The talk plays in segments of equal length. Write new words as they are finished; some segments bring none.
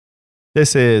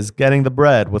This is Getting the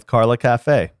Bread with Carla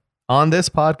Cafe. On this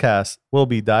podcast, we'll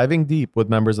be diving deep with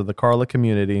members of the Carla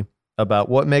community about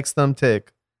what makes them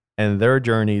tick and their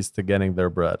journeys to getting their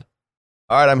bread.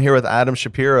 All right, I'm here with Adam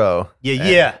Shapiro.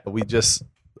 Yeah. We just,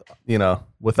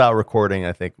 without recording,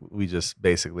 I think we just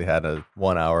basically had a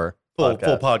 1 hour Full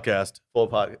podcast. Full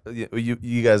podcast.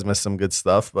 You guys missed some good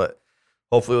stuff, but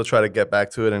hopefully we'll try to get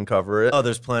back to it and cover it. Oh,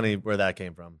 there's plenty where that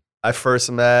came from. I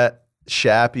first met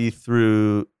Shappy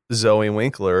through Zoe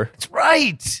Winkler. That's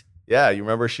right. Yeah, you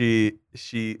remember so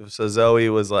Zoe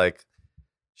was like,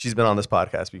 she's been on this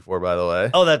podcast before, by the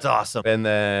way. Oh, that's awesome. And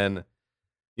then,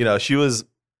 she was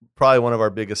probably one of our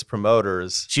biggest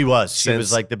promoters. She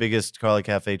was like the biggest Carla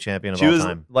Cafe champion of all time. She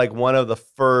was like one of the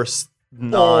first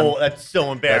Oh, that's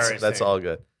so embarrassing. That's all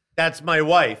good. That's my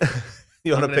wife.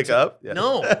 You want to pick up? Yeah.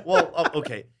 No. Well,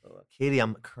 okay. Katie,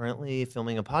 I'm currently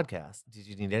filming a podcast. Did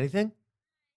you need anything?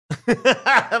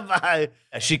 Bye.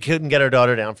 She couldn't get her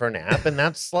daughter down for a nap, and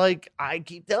that's like, I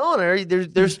keep telling her,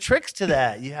 there's tricks to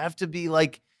that. You have to be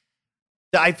like,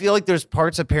 I feel like there's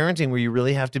parts of parenting where you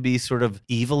really have to be sort of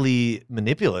evilly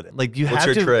manipulative. Like What's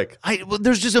your trick? Well,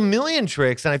 there's just a million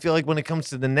tricks, and I feel like when it comes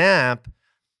to the nap,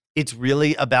 it's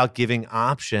really about giving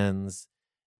options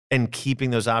and keeping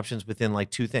those options within like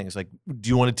two things. Like, do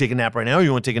you want to take a nap right now, or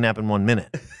you want to take a nap in 1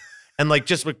 minute? And like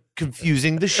just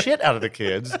confusing the shit out of the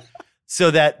kids.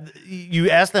 So that you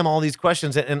ask them all these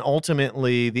questions, and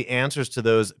ultimately the answers to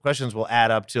those questions will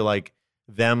add up to like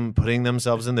them putting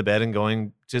themselves in the bed and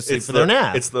going to sleep for their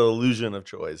nap. It's the illusion of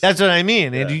choice. That's what I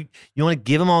mean. Yeah. And you want to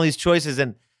give them all these choices,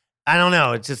 and I don't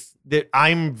know. It's just that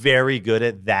I'm very good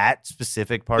at that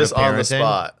specific part just of parenting. On the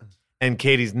spot. And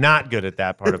Katie's not good at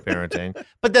that part of parenting.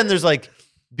 But then there's like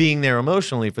being there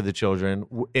emotionally for the children,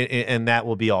 and that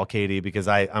will be all Katie, because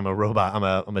I'm a robot.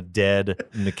 I'm a dead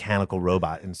mechanical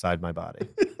robot inside my body.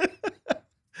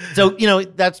 So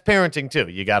that's parenting too.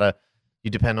 You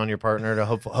depend on your partner to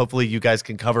hopefully you guys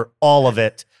can cover all of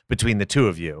it between the two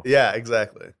of you. Yeah,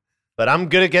 exactly. But I'm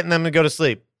good at getting them to go to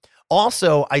sleep.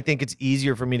 Also, I think it's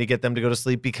easier for me to get them to go to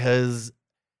sleep because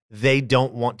they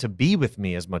don't want to be with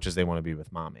me as much as they want to be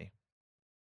with mommy.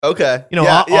 Okay.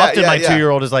 Often my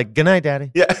 2-year-old is like, "Good night,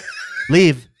 daddy." Yeah.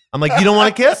 Leave. I'm like, "You don't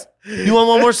want to kiss? You want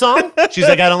one more song?" She's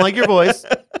like, "I don't like your voice,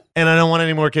 and I don't want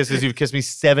any more kisses. You've kissed me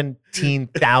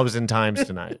 17,000 times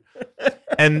tonight."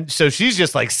 And so she's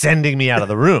just like sending me out of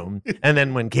the room. And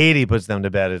then when Katie puts them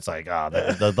to bed, it's like,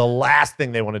 the last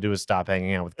thing they want to do is stop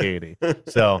hanging out with Katie.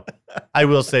 So I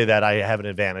will say that I have an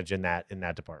advantage in that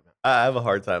department. I have a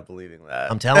hard time believing that.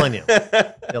 I'm telling you.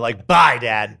 They're like, "Bye,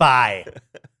 Dad. Bye."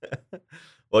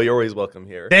 Well, you're always welcome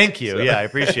here. Thank you. So. Yeah, I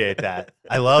appreciate that.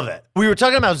 I love it. We were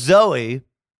talking about Zoe.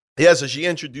 Yeah, so she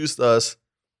introduced us.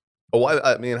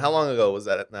 I mean, how long ago was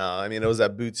that now? I mean, it was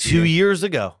at Bootsy. 2 years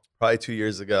ago. Probably 2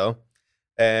 years ago.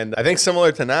 And I think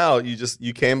similar to now,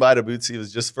 you came by to Bootsy. It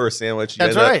was just for a sandwich.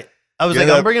 That's right. I was like,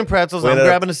 I'm bringing pretzels. I'm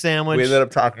grabbing a sandwich. We ended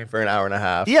up talking for an hour and a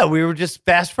half. Yeah, we were just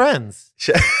fast friends.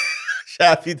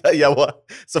 Shappy, yeah, what?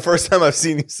 It's the first time I've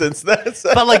seen you since then.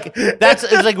 So. But like,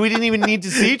 it's like we didn't even need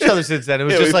to see each other since then. It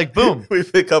was just like, boom. We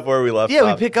pick up where we left off.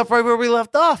 Yeah, we pick up right where we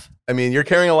left off. I mean, you're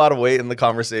carrying a lot of weight in the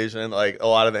conversation, like a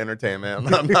lot of the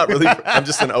entertainment. I'm not really, I'm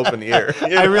just an open ear.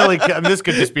 I mean, this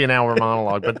could just be an hour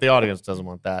monologue, but the audience doesn't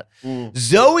want that.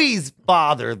 Zoe's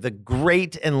father, the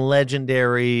great and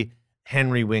legendary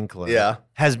Henry Winkler,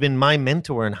 has been my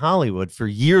mentor in Hollywood for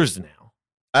years now.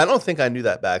 I don't think I knew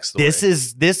that backstory.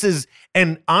 This is,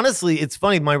 and honestly, it's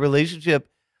funny. My relationship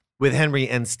with Henry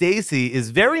and Stacy is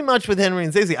very much with Henry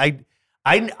and Stacy.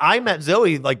 I met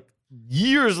Zoe like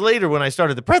years later when I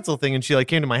started the pretzel thing, and she like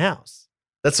came to my house.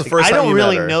 That's the first time I don't you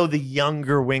really met her. know the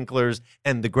younger Winklers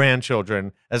and the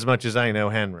grandchildren as much as I know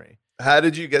Henry. How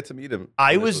did you get to meet him?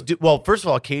 Well, first of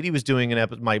all, Katie was doing an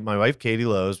episode. My wife, Katie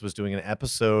Lowe's, was doing an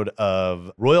episode of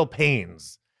Royal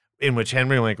Pains, in which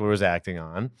Henry Winkler was acting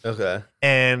on. Okay.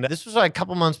 And this was like a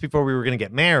couple months before we were going to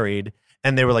get married.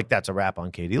 And they were like, "That's a wrap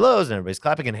on Katie Lowe's." And everybody's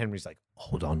clapping. And Henry's like,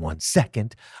 "Hold on 1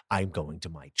 second. I'm going to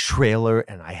my trailer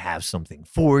and I have something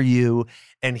for you."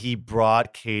 And he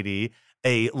brought Katie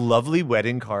a lovely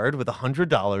wedding card with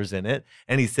 $100 in it.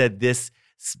 And he said,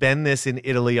 "Spend this in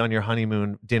Italy on your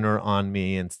honeymoon dinner on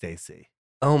me and Stacy."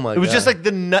 Oh my God. It was just like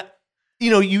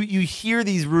you hear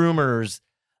these rumors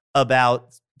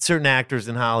about certain actors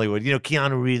in Hollywood.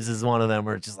 Keanu Reeves is one of them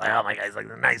where it's just like, "Oh my God, he's like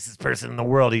the nicest person in the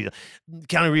world."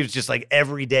 Keanu Reeves just like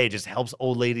every day just helps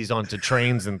old ladies onto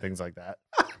trains and things like that.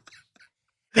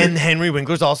 And Henry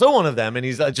Winkler's also one of them. And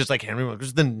he's just like, Henry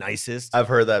Winkler's the nicest I've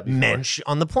heard that before. mensch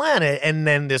on the planet. And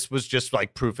then this was just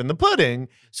like proof in the pudding.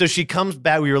 So she comes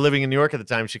back. We were living in New York at the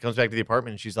time. She comes back to the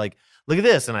apartment and she's like, look at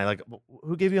this. And I like,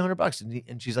 who gave you $100?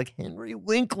 And she's like, Henry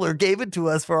Winkler gave it to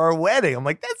us for our wedding. I'm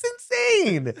like, that's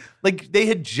insane. Like they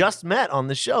had just met on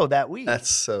the show that week. That's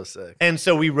so sick. And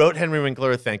so we wrote Henry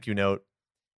Winkler a thank you note.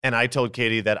 And I told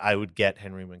Katie that I would get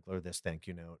Henry Winkler this thank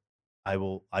you note. I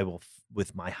will,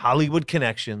 with my Hollywood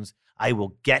connections, I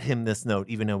will get him this note,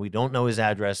 even though we don't know his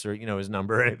address or, his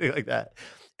number or anything like that.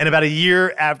 And about a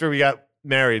year after we got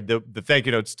married, the thank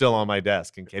you note's still on my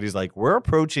desk. And Katie's like, we're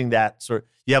approaching that sort.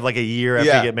 You have like a year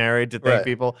after you get married to thank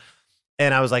people.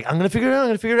 And I was like, I'm going to figure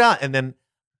it out. And then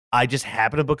I just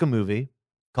happened to book a movie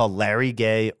called Larry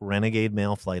Gay, Renegade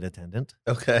Male Flight Attendant.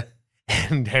 Okay.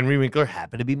 And Henry Winkler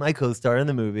happened to be my co-star in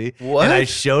the movie. What? And I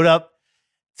showed up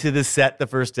to the set the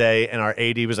first day, and our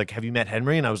AD was like, have you met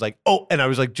Henry? And I was like, oh, and I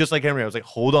was like, just like Henry, I was like,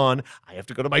 hold on, I have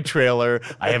to go to my trailer.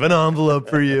 I have an envelope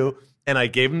for you. And I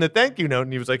gave him the thank you note,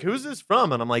 and he was like, who's this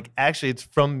from? And I'm like, actually, it's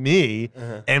from me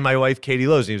and my wife, Katie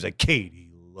Lowe's. And he was like,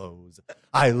 Katie Lowe's.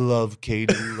 I love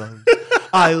Katie Lowe's.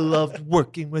 I loved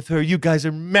working with her. You guys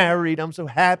are married. I'm so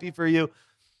happy for you.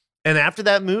 And after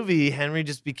that movie, Henry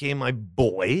just became my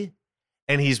boy.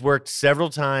 And he's worked several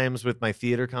times with my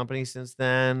theater company since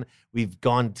then. We've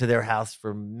gone to their house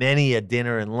for many a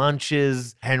dinner and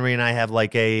lunches. Henry and I have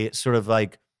like a sort of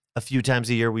like a few times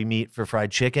a year we meet for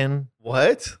fried chicken.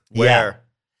 What? Where?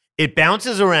 Yeah. It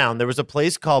bounces around. There was a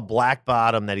place called Black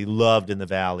Bottom that he loved in the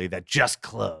Valley that just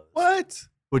closed. What?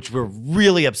 Which we're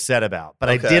really upset about. But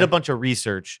I did a bunch of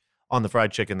research on the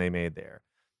fried chicken they made there.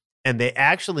 And they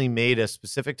actually made a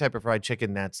specific type of fried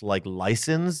chicken that's like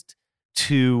licensed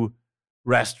to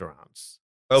restaurants.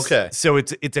 Okay. So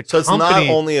it's a company. So it's not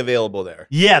only available there.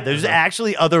 Yeah, there's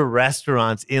actually other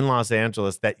restaurants in Los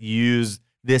Angeles that use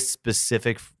this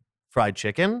specific fried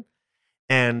chicken.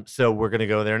 And so we're going to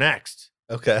go there next.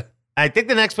 Okay. I think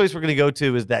the next place we're going to go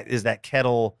to is that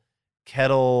kettle.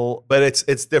 But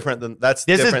it's different than that's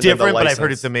This different is different, than the but I've heard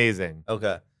license. it's amazing.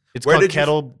 Okay. It's Where called did you-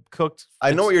 Kettle Cooked.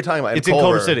 I know what you're talking about. It's in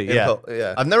Culver City, yeah.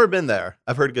 Yeah. I've never been there.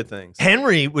 I've heard good things.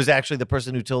 Henry was actually the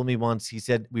person who told me once. He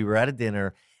said we were at a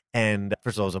dinner, and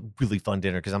first of all, it was a really fun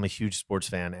dinner because I'm a huge sports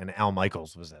fan, and Al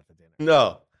Michaels was at the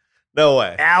dinner. No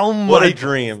way. Al Michaels. What a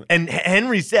dream. And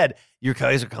Henry said, your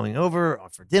guys are coming over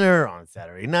for dinner on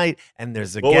Saturday night, and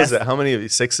there's a What guest. was it? How many of you?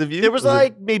 6 of you? There was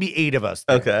like maybe 8 of us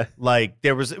there. Okay. Like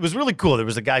it was really cool. There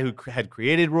was a guy who had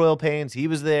created Royal Pains. He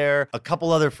was there. A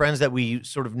couple other friends that we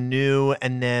sort of knew.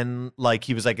 And then like,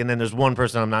 he was like, and then there's one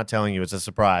person I'm not telling you. It's a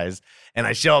surprise. And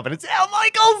I show up and it's Al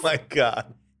Michaels. Oh my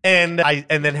God. And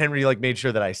then Henry like made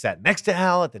sure that I sat next to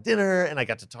Al at the dinner, and I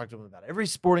got to talk to him about every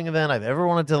sporting event I've ever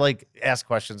wanted to like ask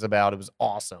questions about. It was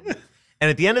awesome. And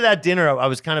at the end of that dinner, I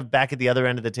was kind of back at the other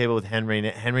end of the table with Henry, and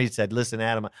Henry said, listen,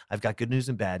 Adam, I've got good news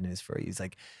and bad news for you. He's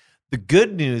like, the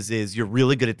good news is you're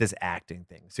really good at this acting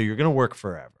thing, so you're going to work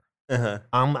forever. Uh-huh.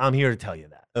 I'm here to tell you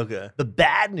that. Okay. The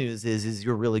bad news is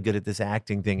you're really good at this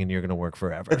acting thing, and you're going to work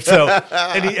forever. So,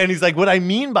 and he's like, what I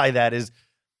mean by that is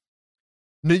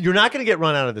you're not going to get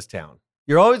run out of this town.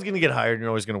 You're always going to get hired, and you're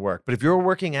always going to work. But if you're a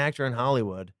working actor in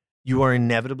Hollywood, you are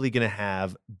inevitably going to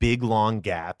have big, long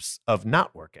gaps of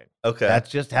not working. Okay. That's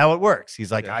just how it works.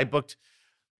 He's like, I booked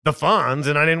the Fonz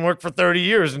and I didn't work for 30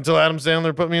 years until Adam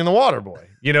Sandler put me in The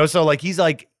Waterboy. So like, he's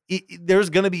like, there's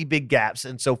going to be big gaps.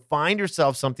 And so find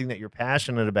yourself something that you're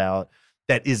passionate about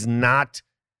that is not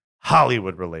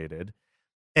Hollywood related,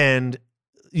 and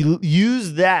you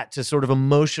use that to sort of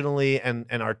emotionally and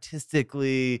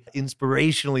artistically,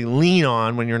 inspirationally lean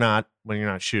on when you're not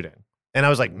shooting. And I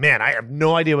was like, man, I have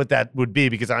no idea what that would be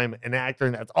because I'm an actor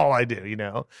and that's all I do,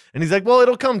 And he's like, well,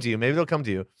 it'll come to you. Maybe it'll come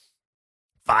to you.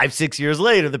 5-6 years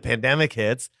later, the pandemic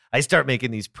hits. I start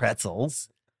making these pretzels,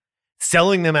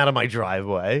 selling them out of my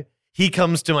driveway. He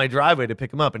comes to my driveway to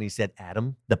pick them up, and he said,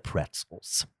 Adam, the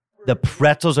pretzels. The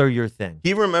pretzels are your thing.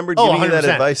 He remembered giving you that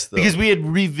 100%. advice, though. Because we had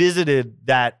revisited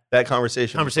that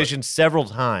conversation several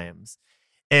times.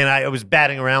 And I was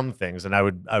batting around things, and I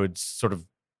would sort of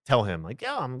tell him, like,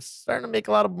 yeah, I'm starting to make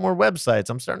a lot of more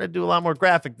websites. I'm starting to do a lot more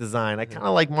graphic design. I kind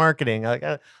of like marketing.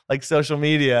 I like social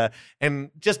media. And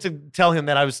just to tell him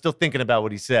that I was still thinking about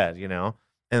what he said,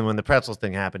 And when the pretzels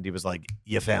thing happened, he was like,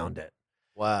 you found it.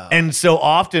 Wow. And so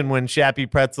often when Shappy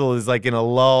Pretzel is like in a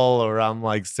lull or I'm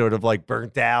like sort of like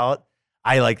burnt out,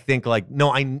 I like think like,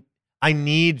 no, I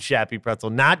need Shappy Pretzel,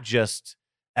 not just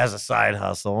as a side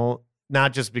hustle,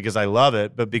 not just because I love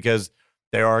it, but because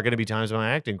there are going to be times in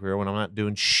my acting career when I'm not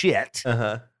doing shit.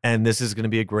 Uh-huh. And this is going to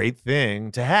be a great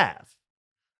thing to have.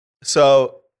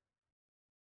 So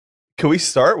Can we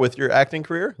start with your acting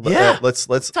career? Yeah. Let's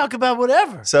Talk about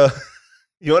whatever. So,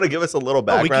 you want to give us a little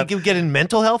background? We could get in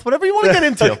mental health, whatever you want to get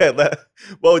into. Okay.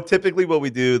 Well, typically what we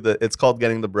do, it's called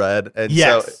Getting the Bread. And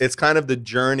Yes. so it's kind of the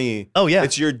journey. Oh, yeah.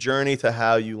 It's your journey to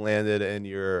how you landed in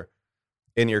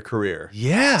your career.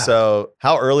 Yeah. So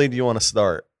how early do you want to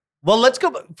start? Well, let's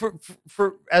go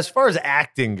for as far as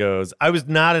acting goes. I was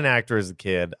not an actor as a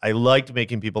kid. I liked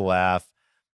making people laugh.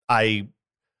 I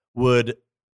would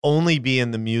only be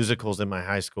in the musicals in my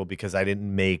high school because when I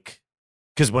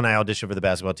auditioned for the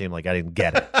basketball team, like I didn't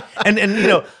get it. and you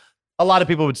know, a lot of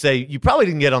people would say you probably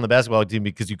didn't get on the basketball team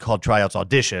because you called tryouts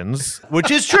auditions, which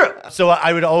is true. So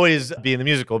I would always be in the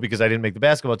musical because I didn't make the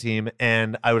basketball team,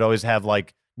 and I would always have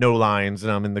like no lines,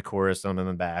 and I'm in the chorus, I'm in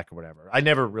the back or whatever. I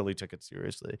never really took it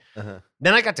seriously.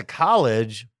 Then I got to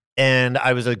college, and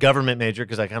I was a government major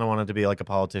because I kind of wanted to be like a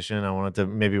politician. I wanted to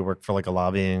maybe work for like a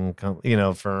lobbying, firm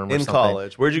or something.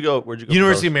 College. Where'd you go?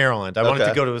 University of Maryland. I wanted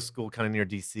to go to a school kind of near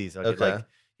DC, so I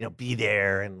could be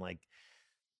there and like.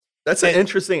 That's an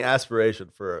interesting aspiration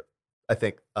for, I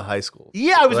think, a high school.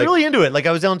 Yeah, I was really into it. Like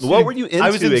I was on. What were you into?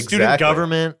 I was in student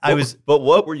government. But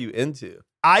what were you into?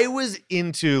 I was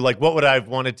into like what would I have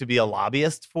wanted to be a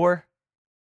lobbyist for?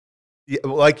 Yeah,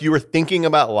 like you were thinking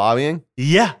about lobbying?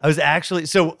 Yeah, I was actually.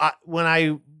 So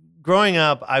growing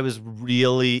up, I was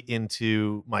really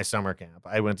into my summer camp.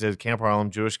 I went to Camp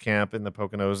Harlem, Jewish camp in the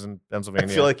Poconos in Pennsylvania.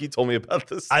 I feel like you told me about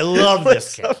this. I love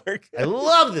this camp. I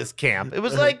love this camp. It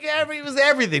was like it was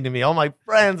everything to me. All my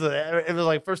friends. It was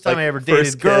like first time I ever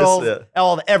dated girls.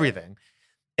 Everything.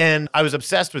 And I was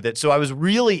obsessed with it. So I was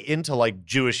really into like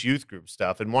Jewish youth group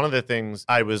stuff. And one of the things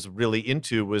I was really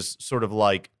into was sort of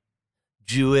like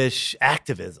Jewish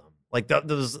activism. Like that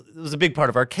was a big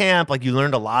part of our camp. Like you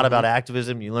learned a lot about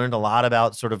activism. You learned a lot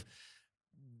about sort of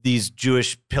these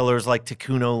Jewish pillars like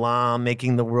Tikkun Olam,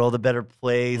 making the world a better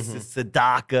place,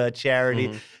 tzedakah,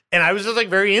 charity. And I was just like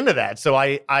very into that. So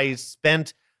I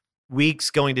spent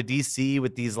weeks going to DC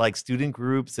with these like student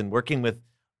groups and working with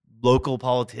local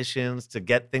politicians to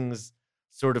get things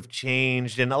sort of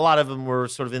changed. And a lot of them were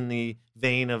sort of in the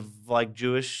vein of like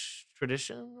Jewish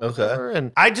tradition. Okay.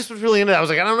 And I just was really into that. I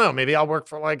was like, I don't know, maybe I'll work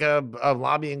for like a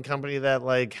lobbying company that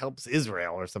like helps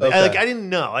Israel or something. Okay. I didn't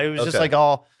know. I was just like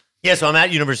so I'm at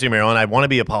University of Maryland. I want to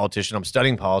be a politician. I'm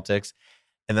studying politics.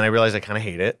 And then I realized I kind of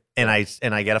hate it. And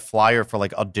I get a flyer for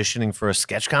like auditioning for a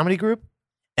sketch comedy group.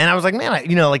 And I was like, man,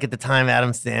 like at the time,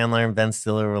 Adam Sandler and Ben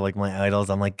Stiller were like my idols.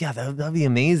 I'm like, yeah, that'd be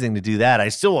amazing to do that. I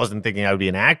still wasn't thinking I would be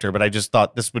an actor, but I just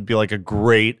thought this would be like a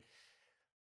great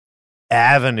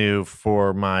avenue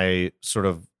for my sort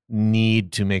of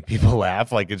need to make people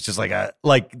laugh. Like it's just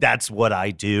like that's what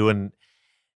I do. And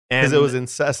because it was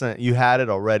incessant, you had it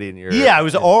already in your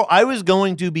I was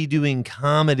going to be doing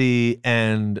comedy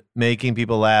and making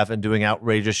people laugh and doing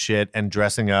outrageous shit and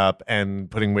dressing up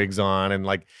and putting wigs on, and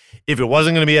like if it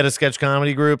wasn't going to be at a sketch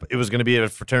comedy group, it was going to be at a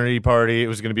fraternity party, it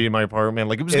was going to be in my apartment,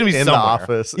 like it was going to be somewhere. The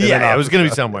office. It was going to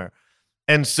be somewhere.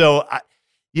 And so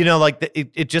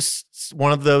it just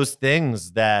one of those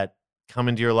things that come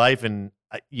into your life, and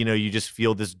you just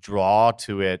feel this draw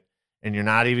to it. And you're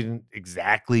not even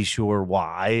exactly sure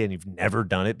why, and you've never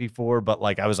done it before. But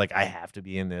like, I was like, I have to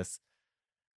be in this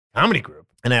comedy group.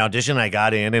 And I auditioned, I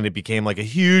got in, and it became like a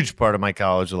huge part of my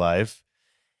college life.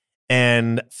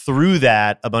 And through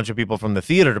that, a bunch of people from the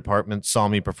theater department saw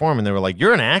me perform, and they were like,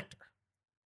 you're an actor.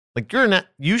 Like,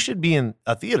 you should be in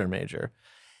a theater major.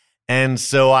 And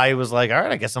so I was like, all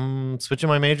right, I guess I'm switching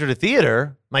my major to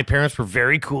theater. My parents were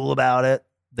very cool about it.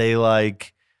 They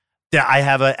like... Yeah, I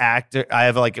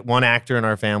have like one actor in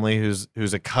our family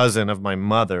who's a cousin of my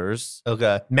mother's.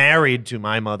 Okay. Married to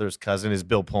my mother's cousin is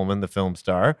Bill Pullman, the film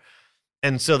star.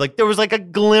 And so like there was like a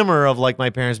glimmer of like my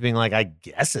parents being like, I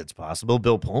guess it's possible.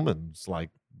 Bill Pullman's like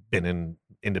been in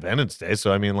Independence Day.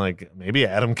 So I mean like maybe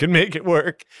Adam can make it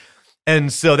work.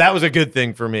 And so that was a good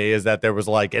thing for me, is that there was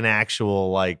like an actual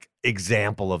like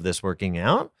example of this working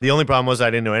out. The only problem was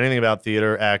I didn't know anything about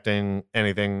theater, acting,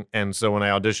 anything. And so when I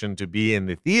auditioned to be in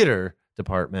the theater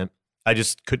department, I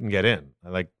just couldn't get in. I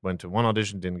like went to one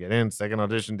audition, didn't get in, second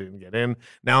audition, didn't get in.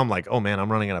 Now I'm like, oh man,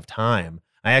 I'm running out of time.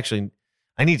 I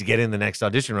need to get in the next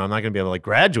audition, or I'm not going to be able to like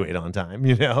graduate on time,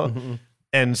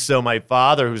 And so my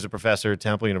father, who's a professor at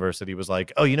Temple University, was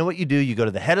like, oh, you know what you do? You go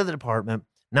to the head of the department,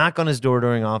 knock on his door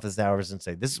during office hours and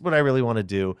say, this is what I really want to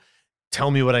do. Tell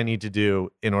me what I need to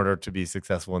do in order to be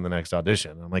successful in the next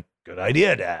audition. And I'm like, good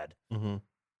idea, Dad. And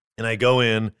I go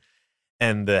in,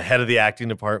 and the head of the acting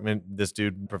department, this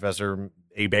dude, Professor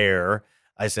Bear,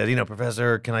 I said,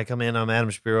 Professor, can I come in? I'm Adam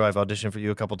Shapiro. I've auditioned for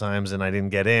you a couple times and I didn't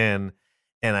get in.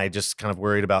 And I just kind of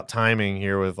worried about timing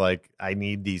here with like, I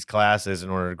need these classes in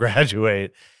order to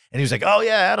graduate. And he was like, oh,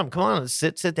 yeah, Adam, come on,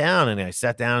 sit down. And I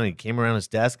sat down and he came around his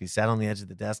desk. He sat on the edge of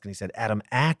the desk and he said, Adam,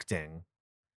 acting.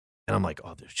 And I'm like,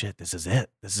 oh, shit, this is it.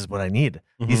 This is what I need.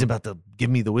 He's about to give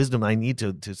me the wisdom I need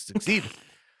to succeed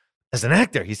as an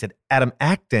actor. He said, Adam,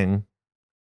 acting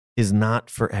is not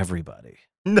for everybody.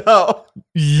 No.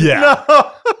 Yeah.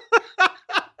 No.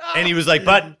 And he was like,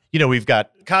 but, we've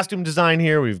got costume design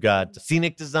here. We've got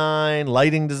scenic design,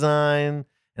 lighting design.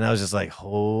 And I was just like,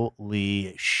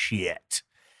 holy shit.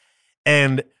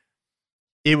 And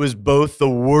it was both the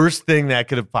worst thing that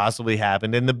could have possibly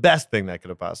happened and the best thing that could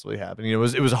have possibly happened. It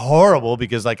was horrible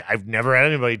because like I've never had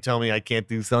anybody tell me I can't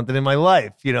do something in my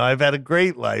life. I've had a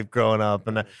great life growing up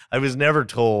and I was never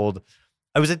told.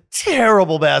 I was a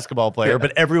terrible basketball player,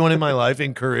 but everyone in my life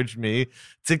encouraged me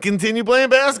to continue playing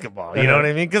basketball. You know what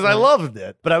I mean? Because I loved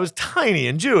it. But I was tiny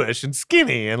and Jewish and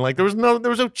skinny, and like there was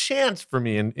no chance for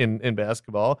me in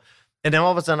basketball. And then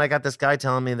all of a sudden, I got this guy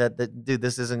telling me that dude,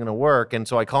 this isn't going to work. And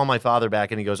so I call my father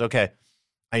back, and he goes, "Okay,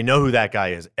 I know who that guy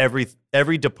is.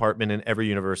 Every department in every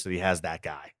university has that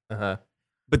guy.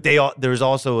 But there's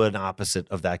also an opposite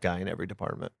of that guy in every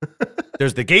department.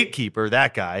 There's the gatekeeper,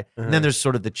 that guy, and then there's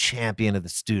sort of the champion of the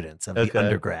students, of the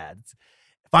undergrads.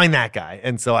 Find that guy."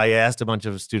 And so I asked a bunch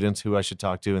of students who I should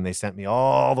talk to, and they sent me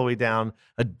all the way down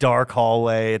a dark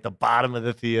hallway at the bottom of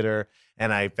the theater.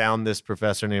 And I found this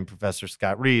professor named Professor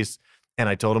Scott Reese, and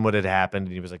I told him what had happened,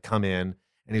 and he was like, "Come in."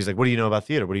 And he's like, "What do you know about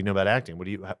theater? What do you know about acting?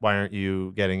 Why aren't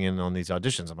you getting in on these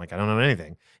auditions?" I'm like, "I don't know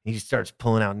anything." And he starts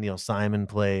pulling out Neil Simon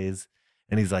plays.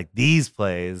 And he's like, "These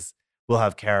plays will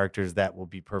have characters that will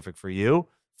be perfect for you.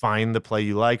 Find the play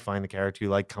you like, find the character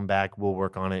you like, come back, we'll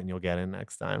work on it, and you'll get in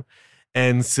next time."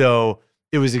 And so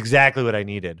it was exactly what I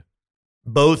needed.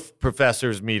 Both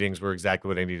professors' meetings were exactly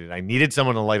what I needed. I needed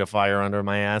someone to light a fire under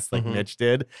my ass like Mitch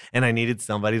did. And I needed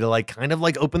somebody to like kind of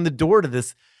like open the door to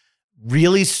this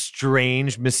really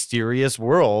strange, mysterious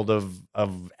world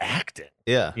of acting.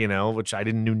 Yeah. Which I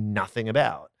knew nothing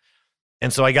about.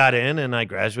 And so I got in and I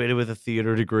graduated with a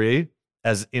theater degree,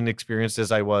 as inexperienced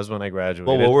as I was when I graduated.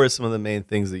 Well, what were some of the main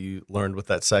things that you learned with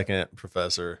that second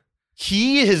professor?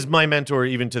 He is my mentor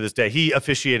even to this day. He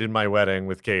officiated my wedding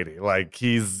with Katie. Like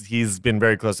he's been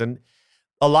very close. And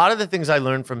a lot of the things I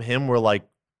learned from him were like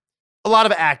a lot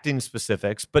of acting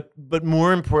specifics, but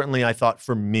more importantly, I thought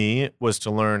for me was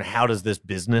to learn, how does this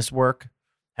business work?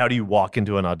 How do you walk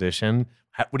into an audition?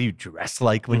 What do you dress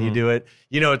like when you do it?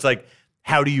 It's like,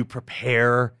 how do you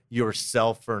prepare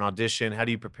yourself for an audition? How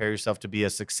do you prepare yourself to be a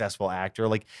successful actor?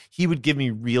 Like he would give me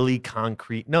really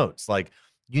concrete notes. Like,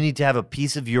 you need to have a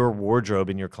piece of your wardrobe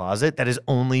in your closet that is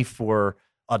only for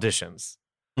auditions.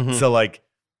 So like,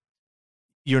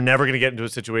 you're never going to get into a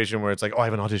situation where it's like, oh, I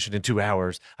have an audition in 2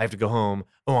 hours. I have to go home.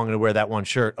 Oh, I'm going to wear that one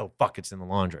shirt. Oh, fuck, it's in the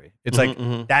laundry. It's like,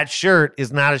 that shirt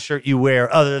is not a shirt you wear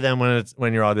other than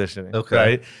when you're auditioning. Okay.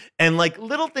 Right? And like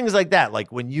little things like that.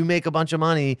 Like when you make a bunch of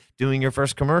money doing your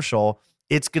first commercial,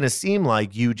 it's going to seem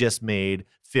like you just made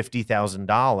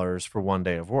 $50,000 for one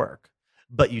day of work.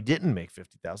 But you didn't make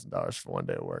 $50,000 for one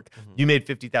day of work. You made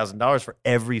 $50,000 for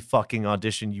every fucking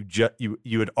audition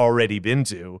you had already been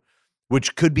to,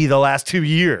 which could be the last 2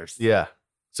 years. Yeah.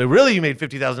 So really you made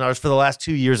 $50,000 for the last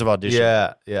 2 years of audition.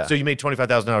 Yeah, yeah. So you made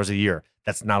 $25,000 a year.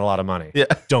 That's not a lot of money. Yeah.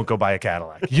 Don't go buy a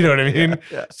Cadillac. You know what I mean?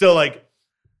 Yeah. So like,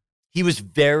 he was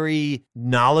very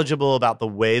knowledgeable about the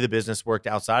way the business worked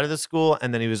outside of the school.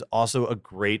 And then he was also a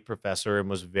great professor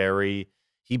and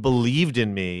he believed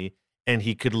in me, and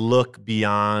he could look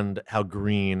beyond how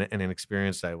green and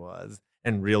inexperienced I was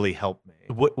and really help me.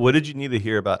 What did you need to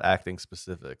hear about acting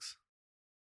specifics?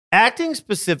 Acting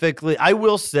specifically, I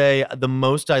will say the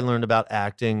most I learned about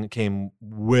acting came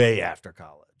way after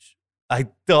college. I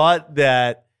thought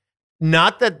that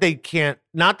not that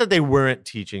they weren't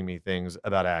teaching me things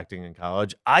about acting in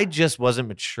college. I just wasn't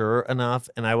mature enough,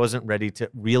 and I wasn't ready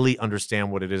to really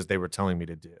understand what it is they were telling me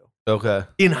to do. Okay.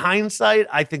 In hindsight,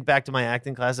 I think back to my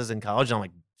acting classes in college, and I'm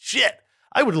like, shit,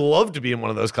 I would love to be in one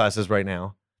of those classes right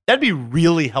now. That'd be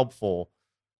really helpful.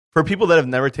 For people that have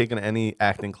never taken any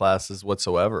acting classes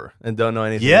whatsoever and don't know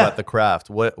anything about the craft,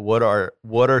 what are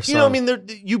some?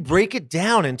 You break it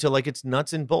down into like its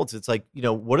nuts and bolts. It's like,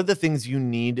 what are the things you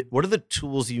need? What are the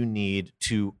tools you need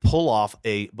to pull off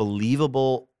a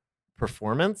believable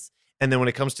performance? And then when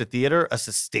it comes to theater, a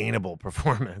sustainable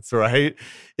performance, right?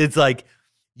 It's like,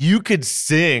 you could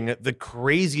sing the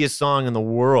craziest song in the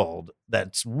world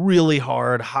that's really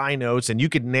hard, high notes, and you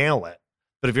could nail it.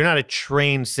 But if you're not a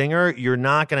trained singer, you're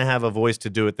not going to have a voice to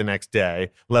do it the next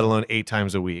day, let alone 8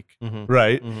 times a week,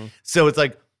 right? So it's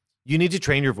like, you need to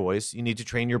train your voice, you need to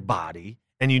train your body,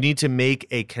 and you need to make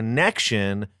a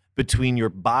connection between your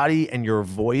body and your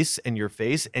voice and your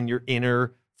face and your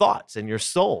inner thoughts and your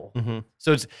soul. Mm-hmm.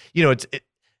 So it's,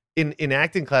 in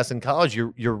acting class in college,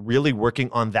 you're really working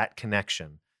on that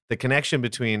connection, the connection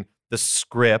between the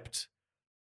script,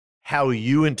 how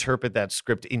you interpret that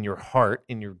script in your heart,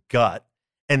 in your gut,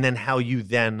 and then how you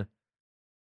then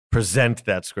present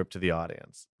that script to the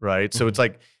audience, right? So it's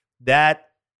like that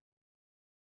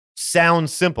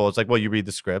sounds simple. It's like, well, you read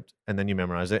the script and then you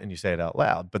memorize it and you say it out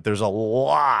loud. But there's a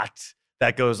lot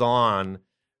that goes on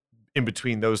in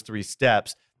between those three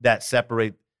steps that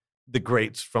separate the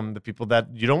greats from the people that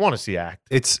you don't want to see act.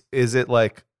 Is it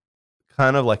like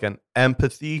kind of like an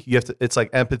empathy? It's like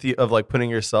empathy of like putting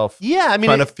yourself,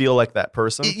 trying to feel like that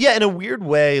person. Yeah, in a weird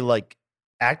way, like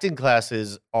acting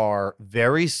classes are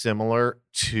very similar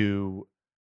to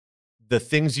the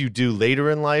things you do later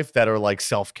in life that are like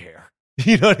self-care.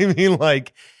 You know what I mean?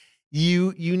 Like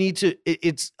you need to,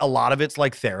 it's a lot of it's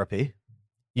like therapy.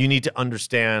 You need to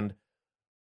understand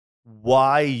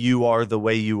why you are the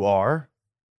way you are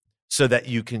so that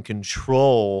you can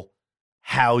control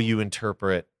how you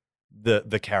interpret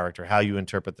the character, how you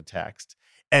interpret the text.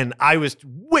 And I was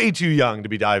way too young to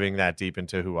be diving that deep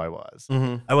into who I was.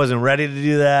 Mm-hmm. I wasn't ready to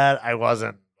do that.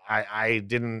 I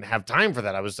didn't have time for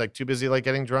that. I was like too busy like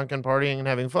getting drunk and partying and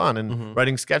having fun and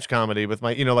writing sketch comedy with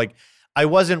my, like I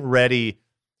wasn't ready.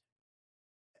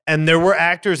 And there were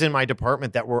actors in my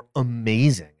department that were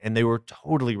amazing and they were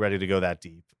totally ready to go that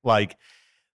deep. Like,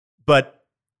 but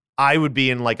I would be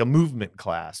in like a movement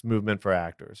class, movement for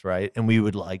actors, right? And we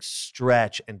would like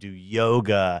stretch and do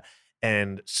yoga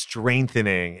and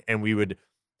strengthening, and we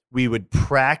would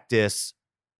practice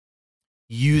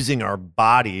using our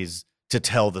bodies to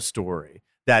tell the story.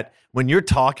 That when you're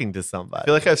talking to somebody, I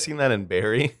feel like I've seen that in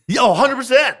Barry. Oh,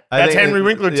 100%. That's Henry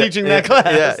Winkler teaching that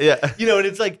class. Yeah. And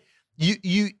it's like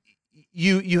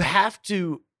you have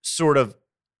to sort of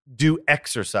do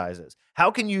exercises. How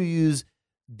can you use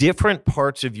different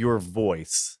parts of your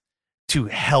voice to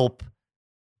help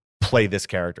play this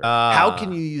character? How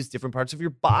can you use different parts of your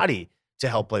body to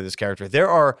help play this character? There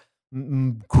are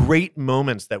great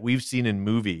moments that we've seen in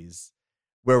movies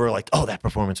where we're like, oh, that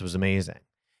performance was amazing.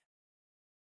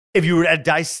 If you were to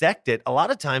dissect it, a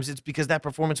lot of times it's because that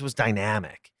performance was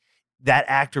dynamic. That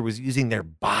actor was using their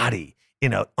body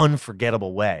in an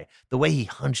unforgettable way. The way he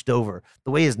hunched over,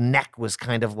 the way his neck was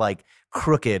kind of like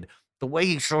crooked, the way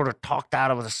he sort of talked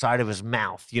out of the side of his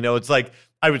mouth. It's like,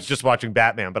 I was just watching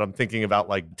Batman, but I'm thinking about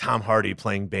like Tom Hardy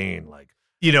playing Bane. Like,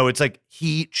 it's like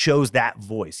he chose that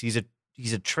voice. He's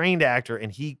a trained actor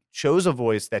and he chose a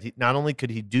voice that he not only could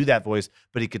he do that voice,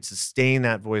 but he could sustain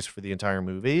that voice for the entire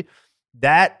movie.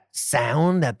 That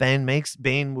sound that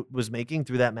Bane was making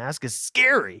through that mask is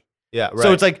scary. Yeah, right.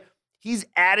 So it's like he's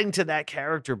adding to that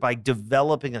character by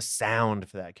developing a sound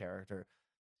for that character.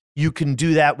 You can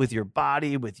do that with your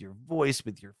body, with your voice,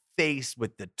 with your face,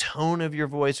 with the tone of your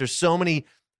voice. There's so many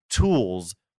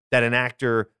tools that an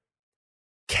actor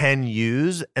can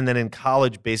use. And then in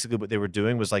college, basically what they were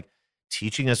doing was like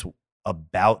teaching us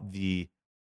about the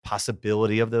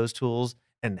possibility of those tools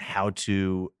and how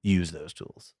to use those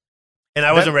tools. And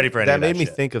I wasn't ready for any of that. That made me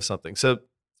think of something. So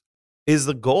is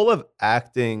the goal of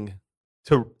acting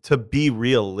to be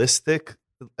realistic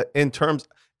in terms,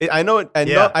 I know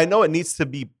it needs to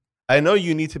be, I know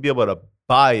you need to be able to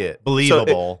buy it.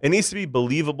 Believable. So it needs to be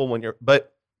believable when you're,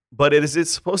 but is it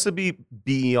supposed to be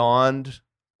beyond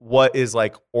what is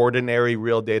like ordinary,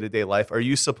 real day-to-day life? Are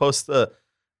you supposed to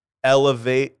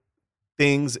elevate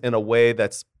things in a way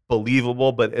that's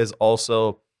believable, but is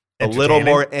also a little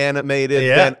more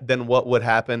animated than what would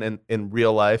happen in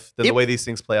real life, than the way these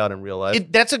things play out in real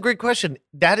life? That's a great question.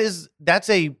 Different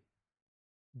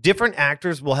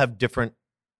actors will have different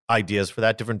ideas for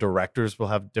that. Different directors will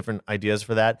have different ideas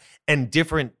for that. And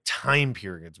different time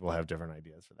periods will have different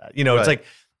ideas for that. It's like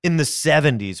in the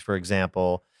 70s, for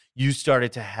example, you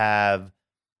started to have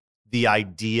the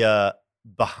idea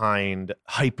behind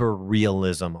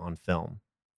hyper-realism on film.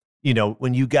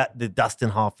 When you got the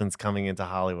Dustin Hoffmans coming into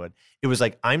Hollywood, it was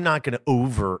like, I'm not going to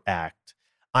overact.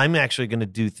 I'm actually going to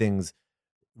do things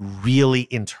really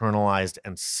internalized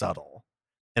and subtle.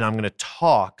 And I'm going to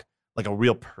talk like a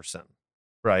real person,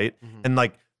 right? Mm-hmm. And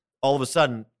like all of a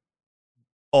sudden,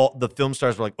 all the film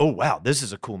stars were like, oh, wow, this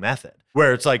is a cool method.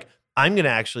 Where it's like, I'm going to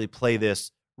actually play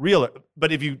this real.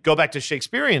 But if you go back to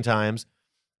Shakespearean times,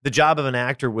 the job of an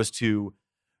actor was to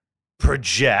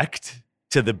project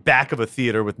to the back of a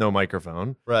theater with no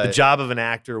microphone. Right. The job of an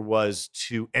actor was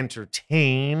to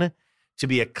entertain, to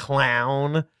be a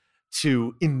clown,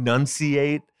 to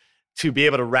enunciate, to be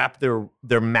able to wrap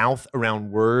their mouth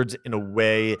around words in a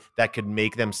way that could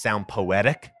make them sound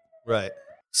poetic. Right.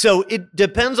 So it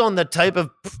depends on the type of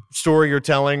story you're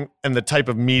telling and the type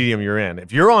of medium you're in.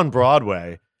 If you're on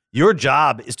Broadway, Your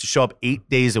job is to show up 8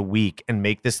 days a week and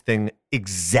make this thing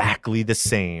exactly the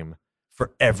same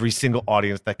for every single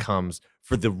audience that comes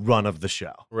for the run of the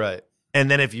show. Right.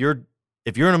 And then if you're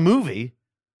in a movie,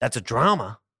 that's a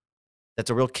drama. That's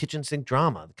a real kitchen sink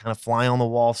drama, the kind of fly on the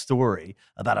wall story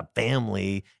about a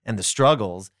family and the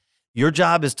struggles. Your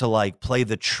job is to like play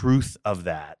the truth of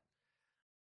that.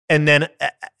 And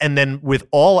then with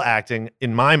all acting,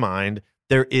 in my mind,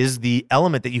 there is the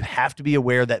element that you have to be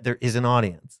aware that there is an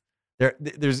audience.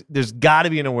 There's got to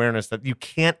be an awareness that you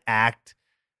can't act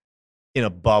in a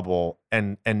bubble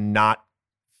and not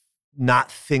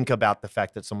think about the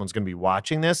fact that someone's going to be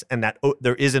watching this and that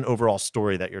there is an overall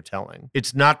story that you're telling.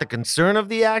 It's not the concern of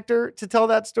the actor to tell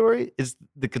that story. It's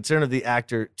the concern of the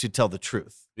actor to tell the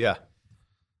truth. Yeah.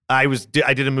 I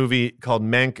did a movie called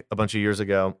Menk a bunch of years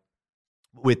ago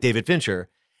with David Fincher.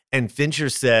 And Fincher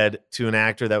said to an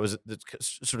actor that was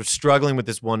sort of struggling with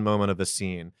this one moment of the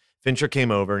scene, Fincher came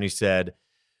over and he said,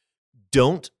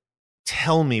 "Don't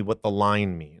tell me what the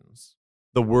line means.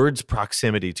 The words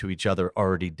proximity to each other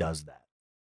already does that.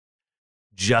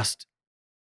 Just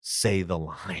say the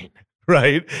line,"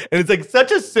 right? And it's like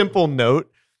such a simple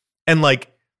note and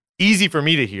like easy for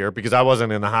me to hear because I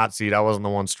wasn't in the hot seat. I wasn't the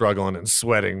one struggling and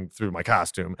sweating through my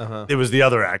costume. It was the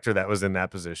other actor that was in that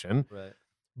position. Right.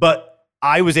 But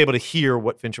I was able to hear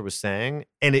what Fincher was saying,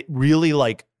 and it really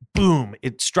like boom!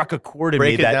 It struck a chord in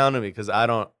me. Break it down to me because I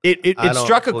don't. It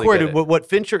struck a chord. It. What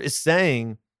Fincher is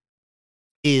saying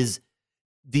is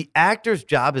the actor's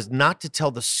job is not to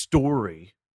tell the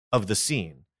story of the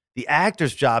scene. The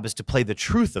actor's job is to play the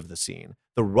truth of the scene.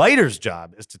 The writer's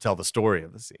job is to tell the story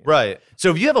of the scene. Right.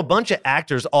 So if you have a bunch of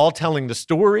actors all telling the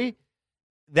story,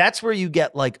 that's where you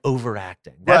get like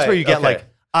overacting. That's where you get like,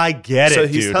 I get it, So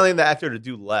he's dude. telling the actor to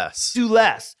do less. Do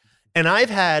less. And I've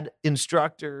had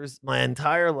instructors my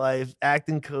entire life,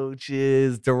 acting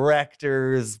coaches,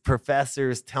 directors,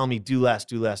 professors tell me do less,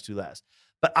 do less, do less.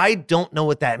 But I don't know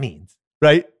what that means,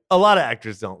 right? A lot of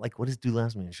actors don't. Like, what does do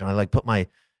less mean? Should I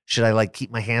like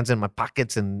keep my hands in my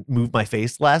pockets and move my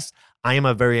face less? I am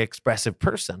a very expressive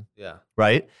person. Yeah.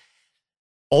 Right?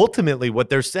 Ultimately, what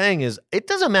they're saying is it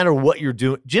doesn't matter what you're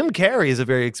doing. Jim Carrey is a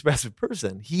very expressive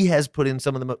person. He has put in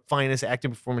some of the finest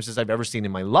acting performances I've ever seen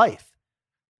in my life.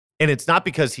 And it's not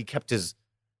because he kept his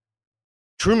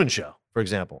Truman Show, for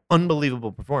example.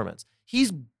 Unbelievable performance.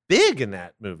 He's big in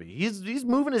that movie. He's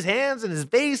moving his hands and his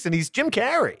face, and he's Jim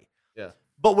Carrey. Yeah.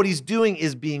 But what he's doing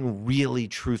is being really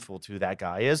truthful to who that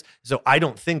guy is. So I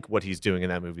don't think what he's doing in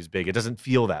that movie is big. It doesn't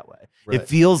feel that way. Right. It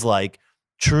feels like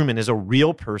Truman is a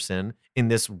real person in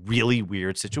this really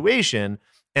weird situation.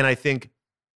 And I think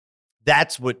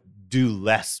that's what do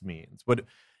less means. What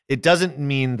it doesn't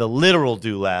mean the literal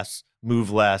do less, move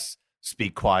less,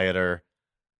 speak quieter.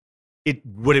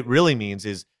 What it really means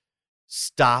is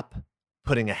stop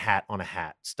putting a hat on a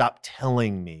hat. Stop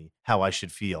telling me how I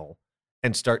should feel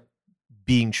and start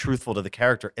being truthful to the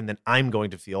character. And then I'm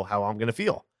going to feel how I'm going to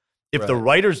feel. If the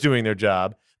writer's doing their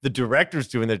job, the director's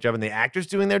doing their job, and the actor's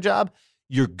doing their job,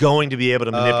 you're going to be able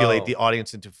to manipulate the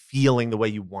audience into feeling the way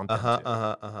you want them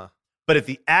to. But if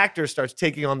the actor starts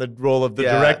taking on the role of the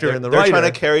director and the writer, they're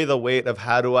trying to carry the weight of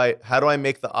how do I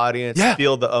make the audience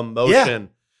feel the emotion?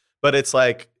 But it's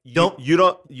like you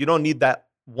don't need that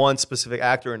one specific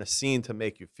actor in a scene to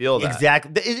make you feel that.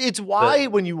 Exactly. It's why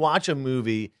when you watch a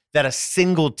movie that a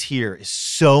single tear is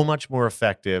so much more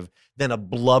effective than a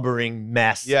blubbering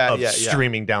mess of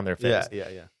streaming down their face.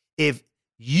 Yeah. If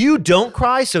you don't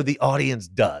cry, so the audience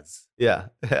does. Yeah.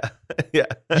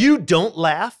 You don't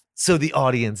laugh, so the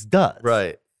audience does.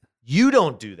 Right. You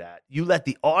don't do that. You let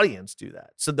the audience do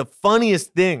that. So the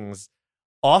funniest things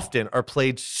often are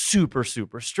played super,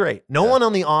 super straight. No one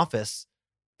on The Office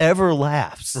ever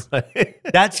laughs. Right.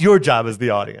 That's your job as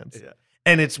the audience. Yeah.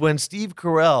 And it's when Steve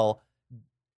Carell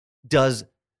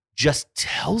just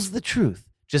tells the truth,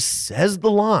 just says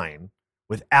the line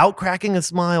without cracking a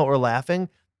smile or laughing,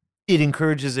 it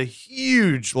encourages a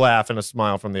huge laugh and a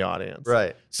smile from the audience.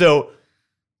 Right. So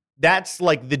that's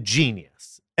like the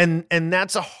genius. And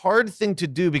that's a hard thing to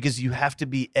do because you have to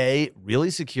be really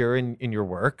secure in your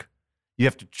work. You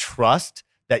have to trust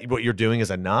that what you're doing is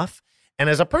enough. And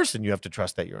as a person, you have to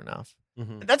trust that you're enough.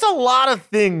 Mm-hmm. That's a lot of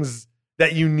things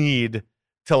that you need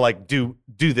to like do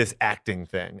this acting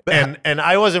thing. And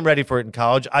I wasn't ready for it in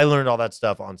college. I learned all that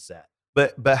stuff on set.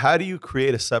 But how do you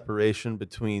create a separation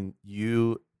between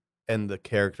you and the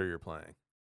character you're playing?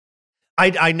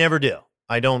 I never do.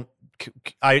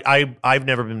 I've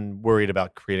never been worried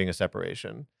about creating a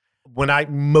separation.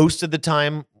 Most of the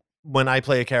time when I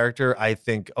play a character, I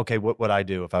think, okay, what would I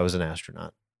do if I was an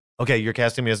astronaut? Okay, you're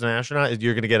casting me as an astronaut.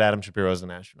 You're going to get Adam Shapiro as an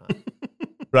astronaut.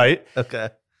 Right? Okay.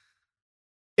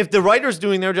 if the writer's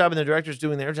doing their job and the director's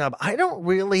doing their job, I don't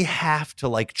really have to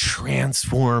like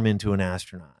transform into an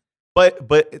astronaut. But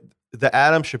the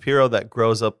Adam Shapiro that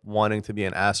grows up wanting to be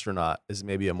an astronaut is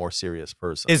maybe a more serious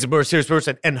person. Is a more serious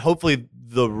person, and hopefully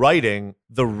the writing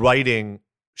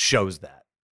shows that.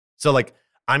 So like,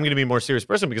 I'm going to be a more serious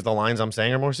person because the lines I'm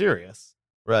saying are more serious.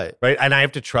 Right. Right. And I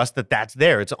have to trust that that's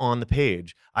there. It's on the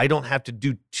page. I don't have to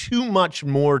do too much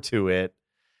more to it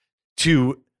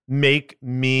to make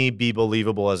me be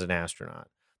believable as an astronaut.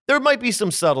 There might be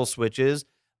some subtle switches.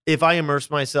 If I immerse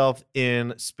myself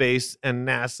in space and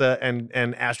NASA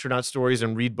and astronaut stories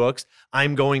and read books,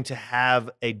 I'm going to have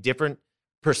a different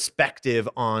perspective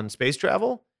on space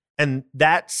travel. And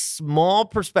that small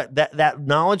perspective, that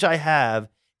knowledge I have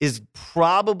is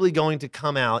probably going to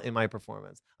come out in my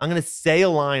performance. I'm going to say a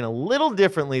line a little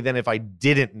differently than if I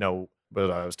didn't know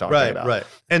what I was talking about. Right.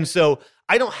 And so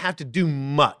I don't have to do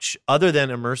much other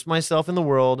than immerse myself in the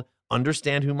world,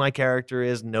 understand who my character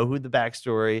is, know who the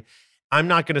backstory. I'm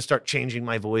not going to start changing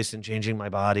my voice and changing my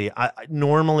body.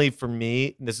 Normally for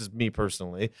me, this is me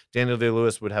personally, Daniel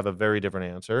Day-Lewis would have a very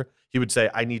different answer. He would say,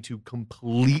 I need to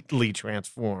completely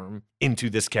transform into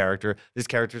this character. This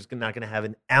character is not going to have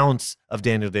an ounce of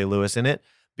Daniel Day-Lewis in it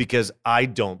because I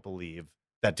don't believe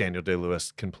that Daniel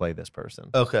Day-Lewis can play this person.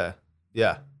 Okay.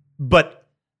 Yeah. But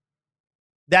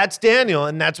that's Daniel,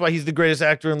 and that's why he's the greatest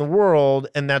actor in the world,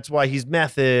 and that's why he's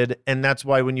method, and that's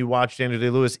why when you watch Daniel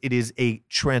Day-Lewis, it is a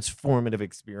transformative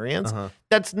experience.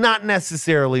 That's not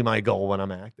necessarily my goal when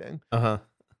I'm acting. I'm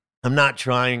not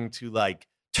trying to like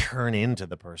turn into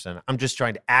the person. I'm just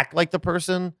trying to act like the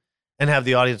person and have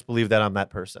the audience believe that I'm that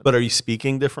person. But are you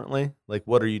speaking differently? Like,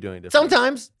 what are you doing differently?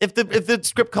 Sometimes, if the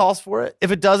script calls for it.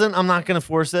 If it doesn't, I'm not going to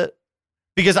force it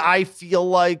because I feel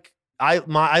like I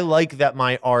like that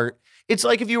my art. It's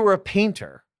like if you were a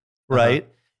painter, right?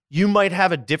 You might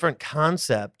have a different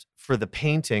concept for the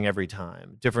painting every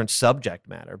time, different subject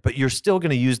matter, but you're still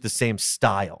going to use the same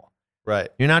style. Right.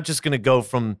 You're not just going to go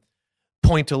from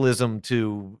pointillism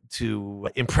to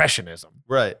impressionism.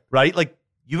 Right. Right? Like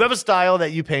you have a style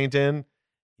that you paint in.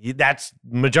 That's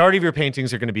majority of your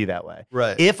paintings are going to be that way.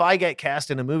 Right. If I get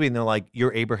cast in a movie and they're like,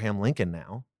 you're Abraham Lincoln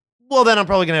now. Well, then I'm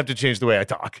probably going to have to change the way I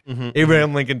talk.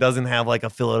 Abraham Lincoln doesn't have like a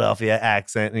Philadelphia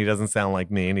accent and he doesn't sound like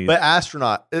me. And but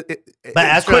astronaut.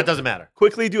 Astronaut doesn't matter.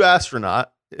 Quickly do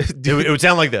astronaut. It would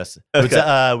sound like this.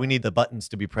 Okay. We need the buttons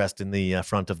to be pressed in the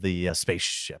front of the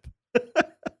spaceship.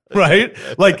 Right?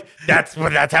 Like that's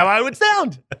how I would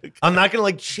sound. Okay. I'm not going to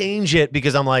like change it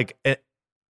because I'm like,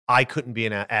 I couldn't be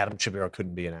Adam Shapiro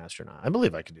couldn't be an astronaut. I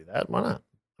believe I could do that. Why not?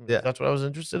 I mean, if that's what I was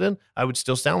interested in. I would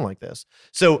still sound like this.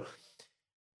 So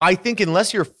I think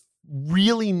unless you're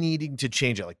really needing to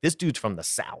change it, like this dude's from the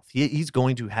South, he's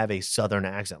going to have a Southern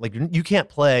accent. Like you can't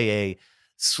play a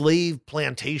slave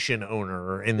plantation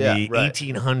owner in the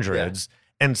 1800s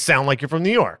and sound like you're from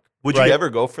New York. Would you ever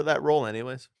go for that role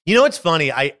anyways? You know, it's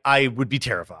funny. I would be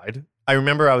terrified. I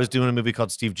remember I was doing a movie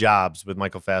called Steve Jobs with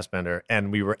Michael Fassbender,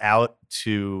 and we were out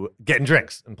to getting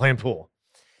drinks and playing pool.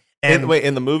 And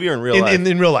in the movie or in real life?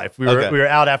 In real life. We were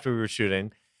out after we were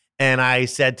shooting. And I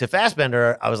said to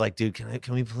Fassbender, I was like, dude,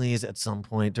 can we please at some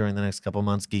point during the next couple of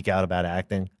months geek out about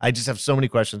acting? I just have so many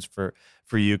questions for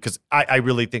you because I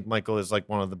really think Michael is like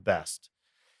one of the best.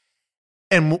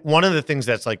 And one of the things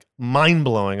that's like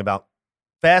mind-blowing about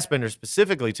Fassbender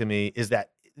specifically to me is that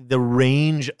the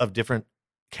range of different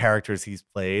characters he's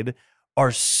played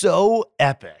are so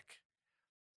epic.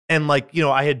 And like, you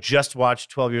know, I had just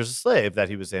watched 12 Years a Slave that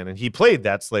he was in, and he played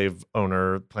that slave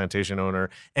owner, plantation owner.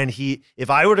 And if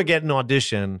I were to get an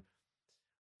audition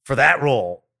for that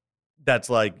role, that's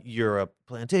like, you're a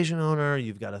plantation owner,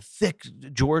 you've got a thick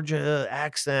Georgia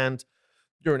accent,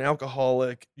 you're an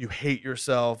alcoholic, you hate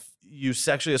yourself, you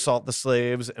sexually assault the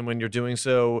slaves, and when you're doing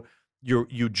so,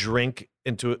 you drink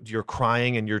into it, you're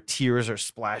crying, and your tears are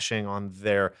splashing on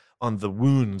the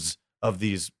wounds of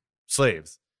these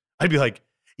slaves. I'd be like,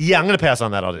 yeah, I'm going to pass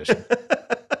on that audition.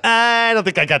 I don't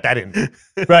think I got that in,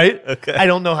 right? Okay. I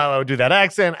don't know how I would do that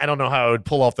accent. I don't know how I would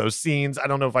pull off those scenes. I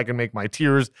don't know if I can make my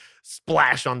tears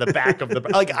splash on the back of the...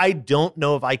 Like, I don't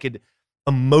know if I could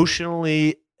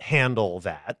emotionally handle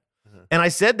that. And I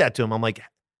said that to him. I'm like,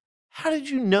 how did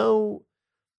you know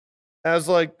as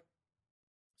like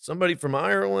somebody from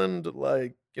Ireland,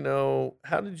 like, you know,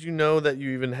 how did you know that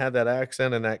you even had that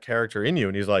accent and that character in you?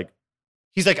 And he's like,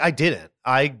 I didn't.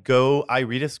 I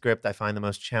read a script. I find the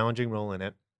most challenging role in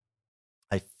it.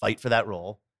 I fight for that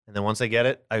role. And then once I get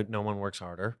it, no one works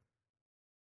harder.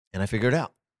 And I figure it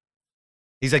out.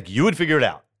 He's like, you would figure it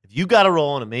out. If you got a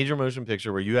role in a major motion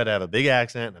picture where you had to have a big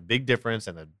accent and a big difference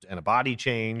and a body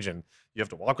change and you have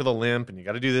to walk with a limp and you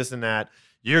got to do this and that,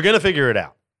 you're going to figure it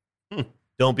out.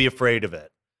 Don't be afraid of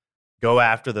it. Go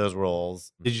after those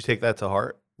roles. Did you take that to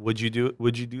heart? Would you do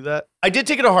that? I did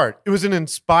take it to heart. It was an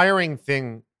inspiring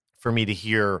thing for me to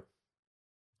hear.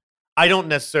 I don't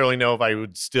necessarily know if I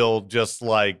would still just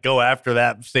like go after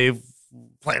that save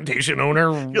plantation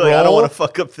owner You're like, I don't want to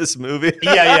fuck up this movie.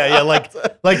 yeah. Like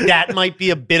that might be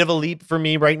a bit of a leap for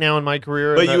me right now in my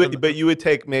career. But you would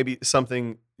take maybe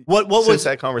something. What was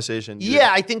that conversation? Yeah,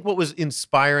 I think what was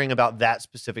inspiring about that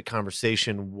specific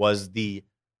conversation was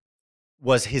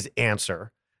his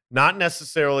answer. Not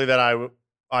necessarily that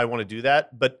I want to do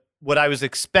that, but what I was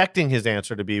expecting his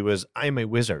answer to be was, I'm a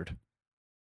wizard.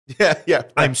 Yeah.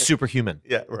 Right. I'm superhuman.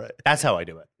 Yeah, right. That's how I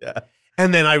do it. Yeah.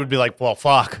 And then I would be like, well,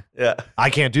 fuck. Yeah. I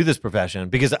can't do this profession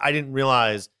because I didn't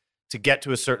realize to get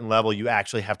to a certain level, you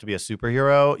actually have to be a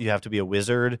superhero. You have to be a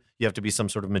wizard. You have to be some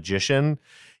sort of magician.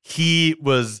 He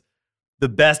was the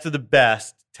best of the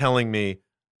best telling me,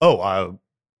 I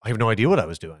have no idea what I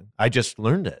was doing. I just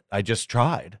learned it. I just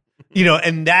tried.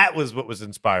 And that was what was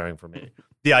inspiring for me.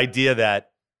 The idea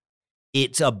that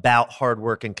it's about hard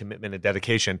work and commitment and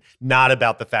dedication, not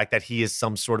about the fact that he is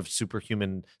some sort of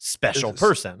superhuman special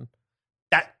person.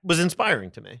 That was inspiring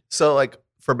to me. So like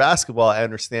for basketball, I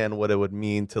understand what it would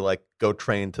mean to like go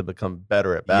train to become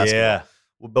better at basketball. Yeah.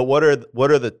 But what are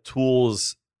the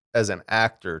tools as an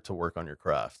actor to work on your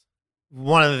craft?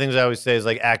 One of the things I always say is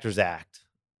like actors act.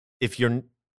 If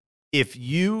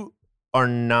you are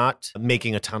not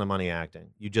making a ton of money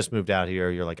acting, you just moved out here,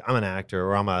 you're like, I'm an actor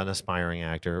or I'm an aspiring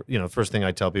actor. First thing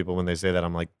I tell people when they say that,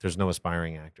 I'm like, there's no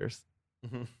aspiring actors.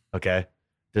 Mm-hmm. Okay?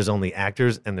 There's only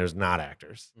actors and there's not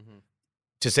actors. Mm-hmm.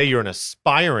 To say you're an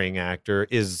aspiring actor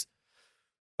is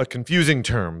a confusing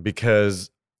term because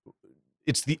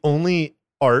it's the only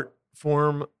art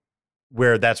form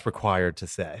where that's required to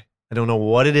say. I don't know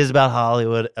what it is about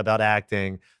Hollywood, about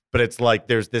acting, but it's like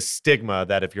there's this stigma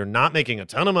that if you're not making a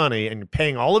ton of money and you're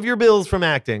paying all of your bills from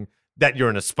acting, that you're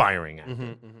an aspiring actor. Mm-hmm,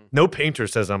 mm-hmm. No painter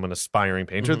says I'm an aspiring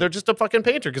painter. Mm-hmm. They're just a fucking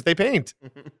painter because they paint.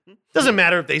 Doesn't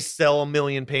matter if they sell 1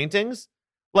 million paintings.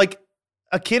 Like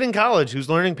a kid in college who's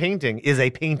learning painting is a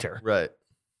painter. Right.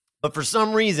 But for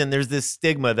some reason, there's this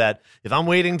stigma that if I'm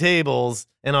waiting tables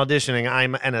and auditioning,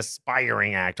 I'm an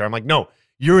aspiring actor. I'm like, no,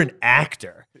 you're an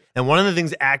actor. And one of the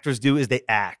things actors do is they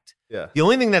act. Yeah. The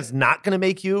only thing that's not going to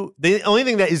make you, the only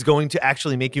thing that is going to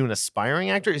actually make you an aspiring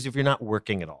actor is if you're not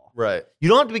working at all. Right. You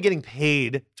don't have to be getting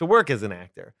paid to work as an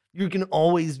actor. You can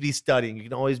always be studying. You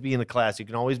can always be in a class. You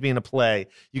can always be in a play.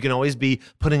 You can always be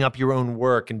putting up your own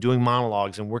work and doing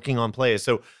monologues and working on plays.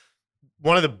 So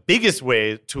one of the biggest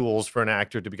tools for an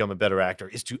actor to become a better actor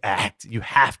is to act. You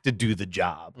have to do the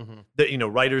job. Mm-hmm.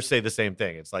 Writers say the same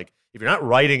thing. It's like, if you're not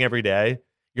writing every day,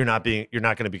 you're not going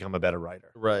to become a better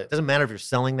writer. Right. It doesn't matter if you're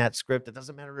selling that script. It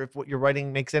doesn't matter if what you're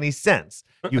writing makes any sense.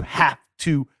 You have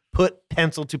to put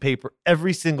pencil to paper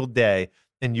every single day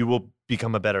and you will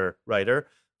become a better writer.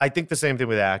 I think the same thing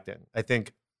with acting. I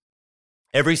think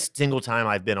every single time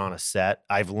I've been on a set,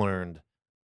 I've learned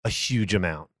a huge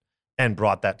amount and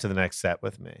brought that to the next set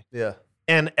with me. Yeah.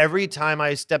 And every time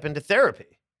I step into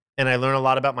therapy and I learn a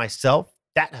lot about myself,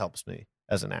 that helps me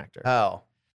as an actor. How?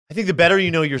 I think the better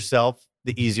you know yourself,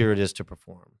 the easier it is to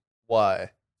perform. Why?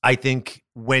 I think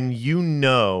when you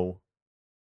know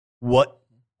what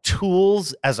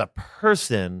tools as a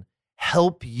person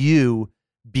help you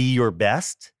be your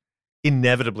best,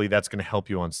 inevitably that's going to help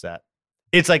you on set.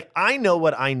 It's like, I know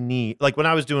what I need. Like when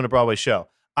I was doing a Broadway show,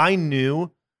 I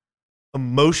knew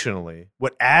emotionally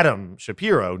what Adam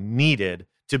Shapiro needed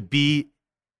to be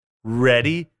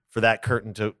ready for that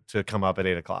curtain to come up at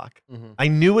 8 o'clock. Mm-hmm. I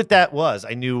knew what that was.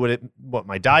 I knew what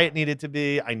my diet needed to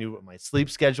be. I knew what my sleep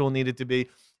schedule needed to be.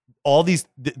 All these,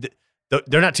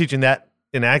 they're not teaching that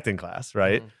in acting class,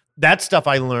 right? Mm-hmm. That stuff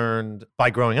I learned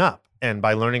by growing up and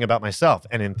by learning about myself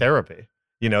and in therapy.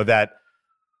 That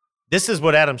this is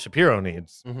what Adam Shapiro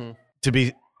needs to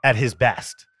be at his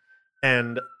best.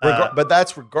 And but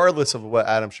that's regardless of what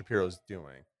Adam Shapiro's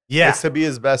doing. Yeah. It's to be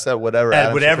his best at whatever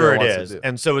Adam Shapiro wants to do.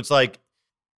 And so it's like,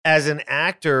 as an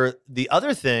actor, the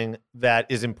other thing that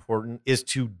is important is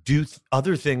to do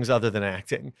other things other than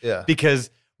acting. Yeah.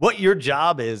 Because what your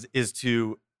job is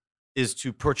to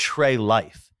portray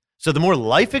life. So the more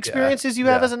life experiences you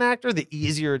have as an actor, the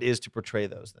easier it is to portray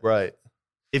those things. Right.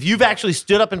 If you've actually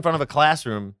stood up in front of a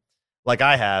classroom like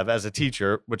I have as a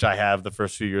teacher, which I have the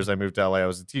first few years I moved to LA, I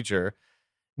was a teacher.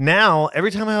 Now,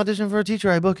 every time I audition for a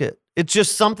teacher, I book it. It's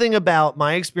just something about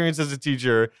my experience as a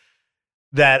teacher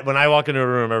that when I walk into a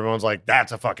room, everyone's like,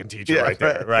 that's a fucking teacher right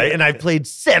there, right? And I've played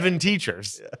 7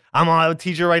 teachers. Yeah. I'm a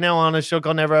teacher right now on a show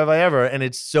called Never Have I Ever, and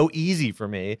it's so easy for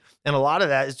me. And a lot of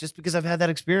that is just because I've had that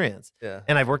experience. Yeah.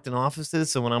 And I've worked in offices,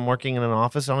 so when I'm working in an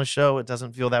office on a show, it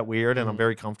doesn't feel that weird, and I'm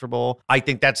very comfortable. I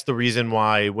think that's the reason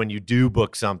why when you do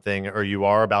book something or you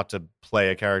are about to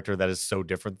play a character that is so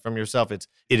different from yourself, it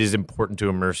is important to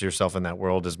immerse yourself in that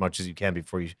world as much as you can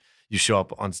before you show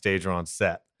up on stage or on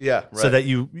set. Yeah, right. So that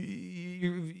you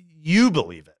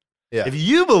believe it. Yeah. If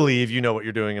you believe you know what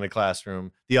you're doing in a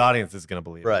classroom, the audience is going to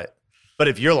believe it. But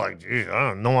if you're like, I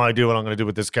don't know idea what I'm going to do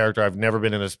with this character. I've never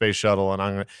been in a space shuttle, and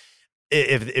I'm going to.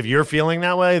 If you're feeling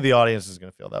that way, the audience is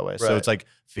going to feel that way. Right. So it's like,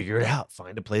 figure it out.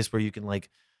 Find a place where you can like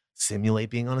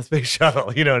simulate being on a space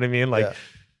shuttle. You know what I mean? Like,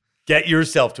 get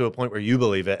yourself to a point where you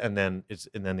believe it, and then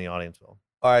the audience will.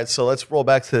 All right, so let's roll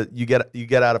back to you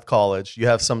get out of college. You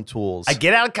have some tools. I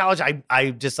get out of college. I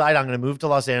decide I'm going to move to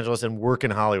Los Angeles and work in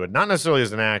Hollywood. Not necessarily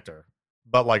as an actor,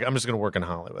 but like I'm just going to work in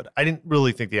Hollywood. I didn't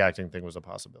really think the acting thing was a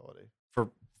possibility. It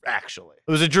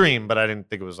was a dream, but I didn't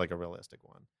think it was like a realistic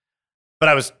one. But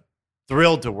I was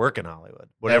thrilled to work in Hollywood.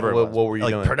 Whatever it was. What were you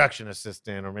doing? Production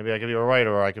assistant, or maybe I could be a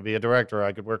writer, or I could be a director, or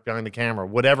I could work behind the camera,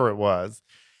 whatever it was.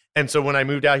 And so when I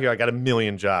moved out here, I got a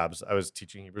million jobs. I was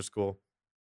teaching Hebrew school.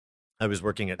 I was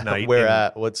working at night. Where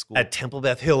at? What school? At Temple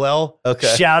Beth Hillel.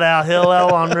 Okay. Shout out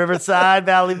Hillel on Riverside,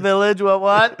 Valley Village.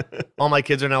 What? All my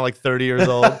kids are now like 30 years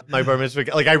old. My bar mitzvah,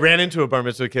 like I ran into a bar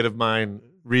mitzvah kid of mine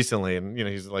recently, and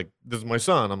he's like, "This is my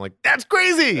son." I'm like, "That's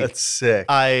crazy. That's sick."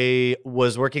 I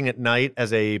was working at night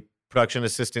as a production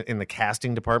assistant in the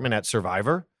casting department at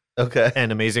Survivor. Okay.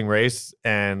 And Amazing Race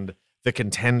and The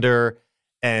Contender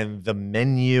and The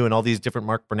Menu and all these different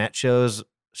Mark Burnett shows.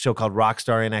 Show called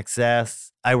Rockstar in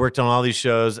Excess. I worked on all these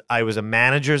shows. I was a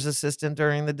manager's assistant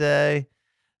during the day.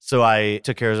 So I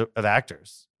took care of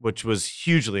actors, which was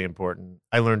hugely important.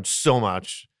 I learned so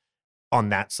much on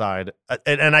that side.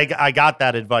 And I got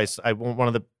that advice. One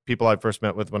of the people I first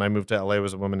met with when I moved to LA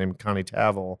was a woman named Connie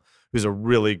Tavel, who's a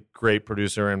really great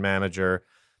producer and manager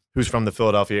who's from the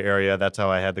Philadelphia area. That's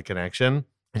how I had the connection.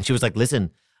 And she was like,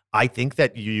 listen, I think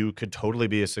that you could totally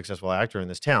be a successful actor in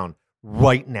this town.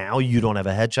 Right now, you don't have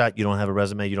a headshot, you don't have a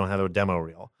resume, you don't have a demo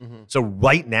reel. Mm-hmm. So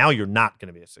right now, you're not going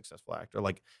to be a successful actor.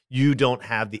 Like, you don't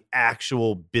have the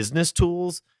actual business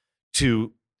tools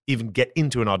to even get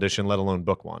into an audition, let alone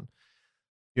book one.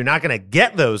 You're not going to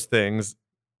get those things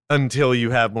until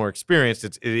you have more experience.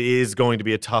 It is going to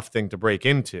be a tough thing to break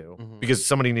into because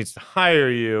somebody needs to hire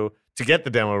you to get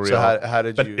the demo reel. So how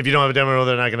did but if you don't have a demo reel,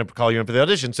 they're not going to call you in for the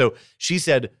audition. So she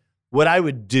said, what I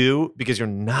would do, because you're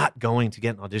not going to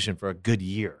get an audition for a good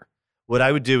year, what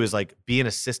I would do is like be an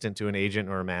assistant to an agent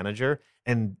or a manager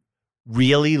and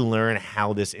really learn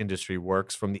how this industry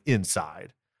works from the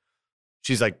inside.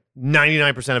 She's like,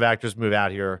 99% of actors move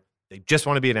out here. They just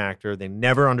want to be an actor. They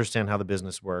never understand how the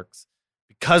business works.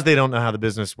 Because they don't know how the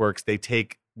business works, they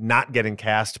take not getting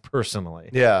cast personally.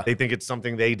 Yeah. They think it's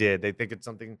something they did. They think it's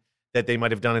something that they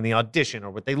might have done in the audition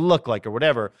or what they look like or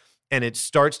whatever. And it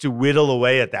starts to whittle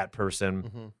away at that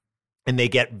person, and they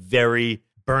get very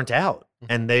burnt out,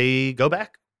 and they go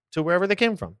back to wherever they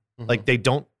came from. Like, they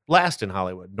don't last in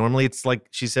Hollywood. Normally, it's like,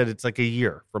 she said, it's like a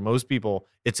year. For most people,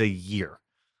 it's a year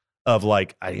of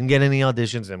like, I didn't get any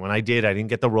auditions, and when I did, I didn't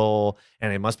get the role,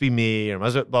 and it must be me, or it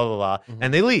must be blah, blah, blah.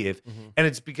 And they leave. And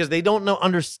it's because they don't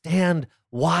understand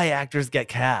why actors get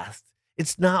cast.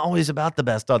 It's not always about the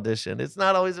best audition. It's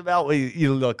not always about what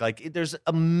you look like. There's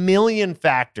a million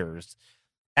factors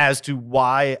as to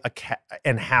why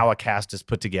and how a cast is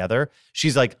put together.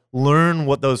 She's like, learn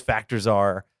what those factors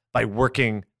are by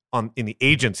working in the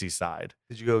agency side.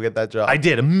 Did you go get that job? I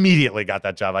did. Immediately got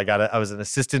that job. I was an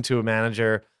assistant to a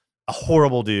manager, a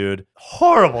horrible dude,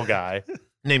 horrible guy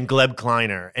named Gleb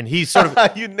Kleiner, and he sort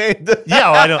of you named him.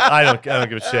 Yeah, I don't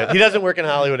give a shit. He doesn't work in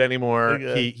Hollywood anymore.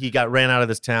 Okay. He got ran out of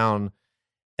this town.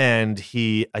 And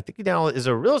I think he now is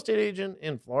a real estate agent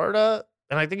in Florida,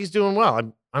 and I think he's doing well.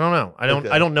 I don't know.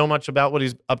 I don't know much about what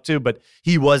he's up to, but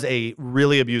he was a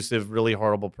really abusive, really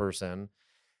horrible person.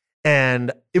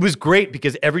 And it was great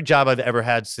because every job I've ever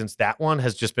had since that one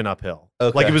has just been uphill.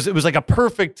 Okay. Like it was like a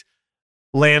perfect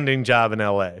landing job in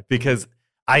LA because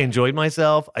I enjoyed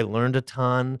myself. I learned a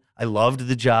ton. I loved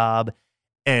the job.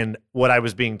 And what I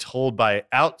was being told by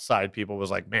outside people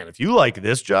was like, man, if you like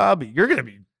this job, you're going to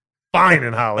be fine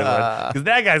in Hollywood because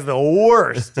that guy's the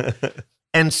worst.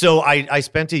 And so I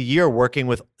spent a year working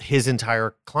with his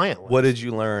entire client list. What did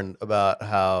you learn about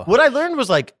how? What I learned was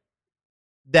like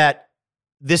that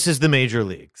this is the major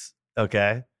leagues,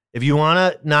 okay? If you want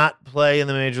to not play in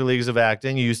the major leagues of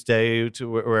acting, you stay to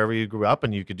wherever you grew up,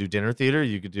 and you could do dinner theater,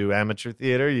 you could do amateur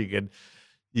theater, you could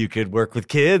You could work with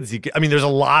kids. I mean, there's a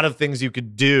lot of things you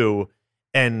could do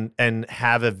and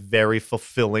have a very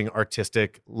fulfilling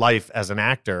artistic life as an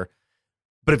actor.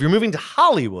 But if you're moving to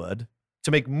Hollywood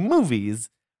to make movies,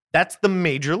 that's the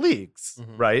major leagues,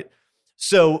 right?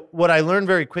 So what I learned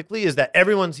very quickly is that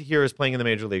everyone here is playing in the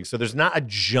major leagues. So there's not a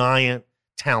giant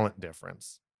talent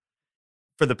difference.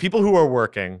 For the people who are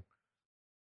working,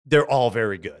 they're all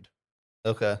very good.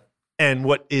 Okay. And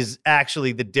what is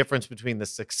actually the difference between the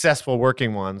successful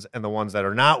working ones and the ones that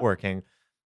are not working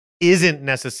isn't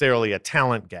necessarily a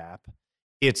talent gap.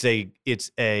 It's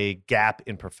a gap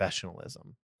in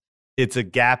professionalism. It's a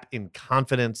gap in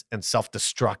confidence and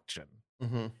self-destruction.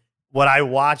 What I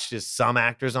watched is some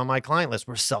actors on my client list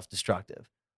were self-destructive.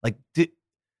 Like,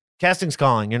 casting's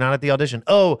calling. You're not at the audition.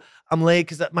 Oh, I'm late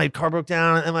because my car broke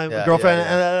down and my girlfriend.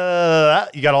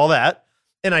 You got all that.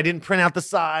 And I didn't print out the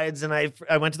sides, and I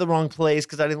went to the wrong place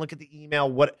because I didn't look at the email.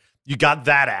 What you got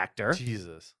that actor.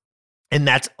 Jesus. And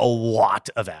that's a lot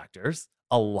of actors.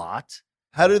 A lot.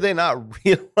 How do they not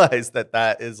realize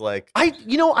that is like? I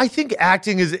think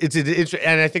acting is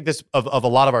and I think this of a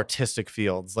lot of artistic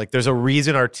fields. Like, there's a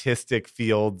reason artistic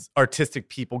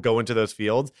people go into those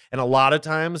fields, and a lot of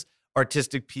times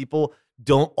artistic people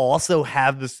don't also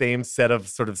have the same set of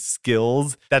sort of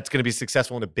skills that's going to be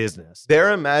successful in a business.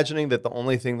 They're imagining that the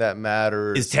only thing that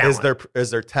matters is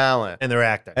their talent and their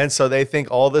acting. And so they think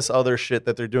all this other shit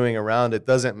that they're doing around it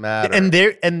doesn't matter.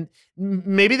 And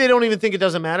maybe they don't even think it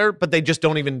doesn't matter, but they just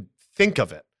don't even think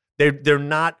of it. They're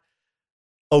not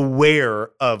aware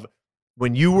of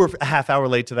when you were a half hour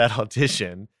late to that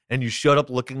audition and you showed up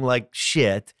looking like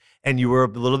shit and you were a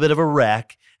little bit of a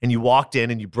wreck and you walked in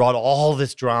and you brought all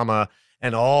this drama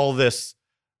and all this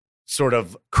sort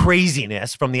of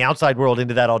craziness from the outside world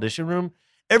into that audition room.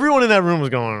 Everyone in that room was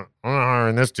going, I'm not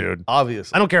hiring this dude.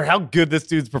 Obviously. I don't care how good this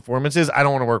dude's performance is. I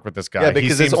don't want to work with this guy. Yeah,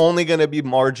 because it's only going to be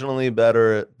marginally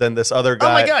better than this other guy.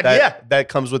 Oh my God, that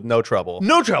comes with no trouble.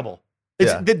 No trouble.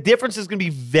 The difference is going to be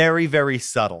very, very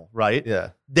subtle, right? Yeah.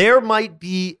 There might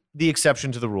be the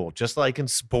exception to the rule, just like in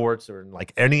sports or in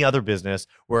like any other business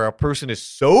where a person is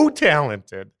so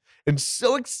talented and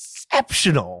so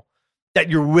exceptional that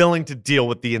you're willing to deal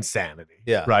with the insanity.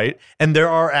 Yeah. Right? And there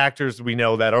are actors we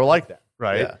know that are like that,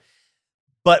 right? Yeah.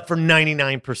 But for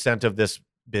 99% of this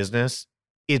business,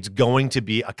 it's going to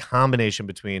be a combination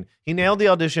between he nailed the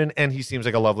audition and he seems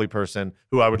like a lovely person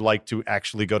who I would like to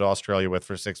actually go to Australia with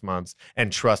for 6 months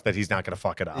and trust that he's not going to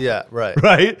fuck it up. Yeah, right.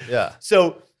 Right? Yeah.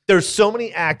 So there's so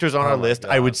many actors on our list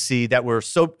God. I would see that were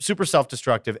so super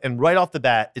self-destructive. And right off the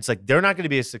bat, it's like they're not going to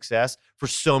be a success for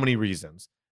so many reasons.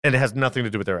 And it has nothing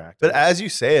to do with their acting. But as you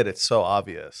say it, it's so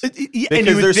obvious. Because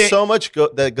there's so much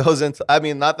that goes into, I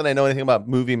mean, not that I know anything about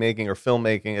movie making or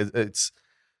filmmaking,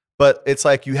 but it's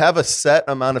like you have a set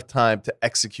amount of time to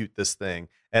execute this thing,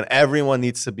 and everyone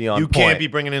needs to be on point. You can't be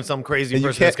bringing in some crazy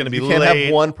person that's going to be late. You can't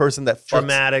have one person that fucks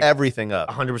dramatic, everything up.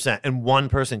 100%. And one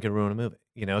person can ruin a movie,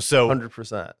 So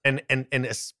 100%. And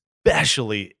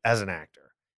especially as an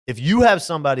actor, if you have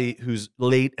somebody who's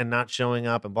late and not showing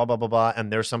up and blah, blah, blah, blah,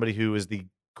 and there's somebody who is the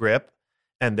grip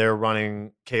and they're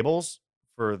running cables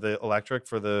for the electric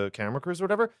for the camera crews or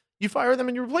whatever, you fire them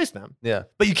and you replace them. Yeah.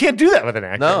 But you can't do that with an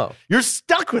actor. No. You're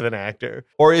stuck with an actor.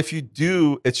 Or if you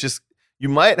do, it's just, you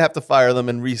might have to fire them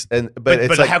but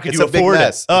it's like, how could it's you a big afford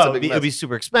mess. it? Oh, it'd be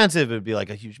super expensive. It'd be like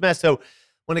a huge mess. So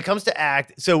when it comes to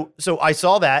act, so I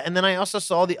saw that, and then I also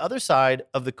saw the other side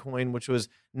of the coin, which was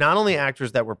not only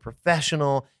actors that were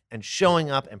professional and showing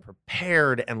up and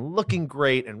prepared and looking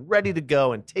great and ready to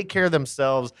go and take care of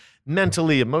themselves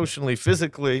mentally, emotionally,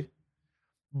 physically,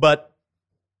 but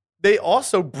they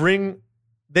also bring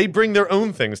their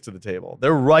own things to the table.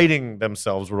 They're writing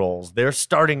themselves roles. They're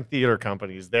starting theater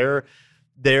companies. They're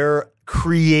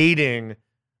creating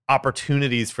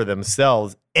opportunities for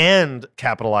themselves and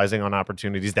capitalizing on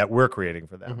opportunities that we're creating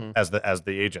for them as the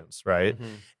agents, right?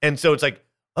 And so it's like,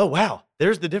 oh wow,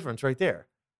 there's the difference right there.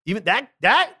 Even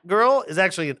that girl is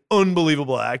actually an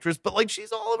unbelievable actress, but like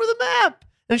she's all over the map.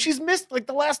 And she's missed like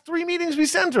the last 3 meetings we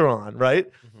sent her on,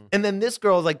 right? And then this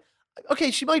girl is like, okay,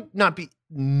 she might not be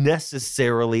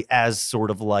necessarily as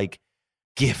sort of like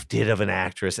gifted of an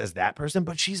actress as that person,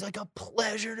 but she's like a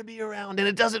pleasure to be around, and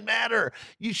it doesn't matter.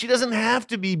 She doesn't have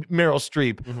to be Meryl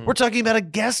Streep. We're talking about a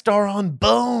guest star on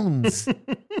Bones.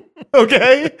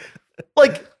 Okay?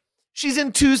 Like, she's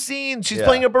in 2 scenes. She's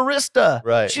playing a barista.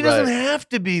 Right. She doesn't have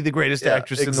to be the greatest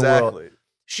actress in the world.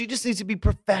 She just needs to be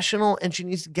professional, and she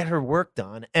needs to get her work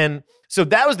done. And so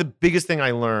that was the biggest thing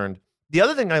I learned. The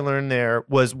other thing I learned there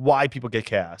was why people get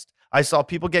cast. I saw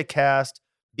people get cast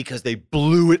because they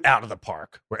blew it out of the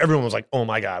park, where everyone was like, oh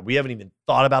my God, we haven't even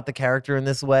thought about the character in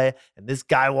this way. And this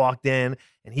guy walked in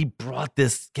and he brought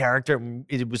this character.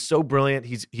 It was so brilliant.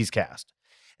 He's cast.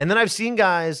 And then I've seen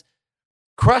guys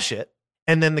crush it.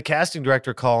 And then the casting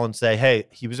director call and say, hey,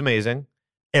 he was amazing.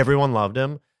 Everyone loved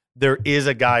him. There is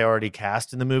a guy already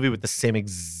cast in the movie with the same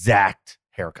exact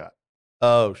haircut.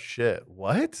 Oh, shit.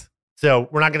 What? So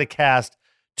we're not going to cast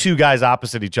two guys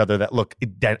opposite each other that look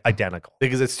identical.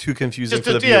 Because it's too confusing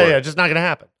for the yeah, viewer. yeah, just not going to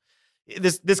happen.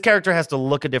 This character has to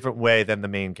look a different way than the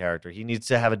main character. He needs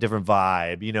to have a different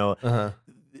vibe, you know.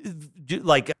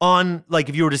 Like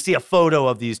if you were to see a photo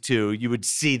of these two, you would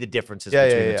see the differences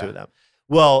between the two of them.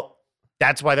 Well,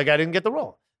 that's why the guy didn't get the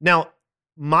role. Now,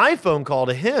 my phone call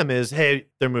to him is, hey,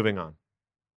 they're moving on.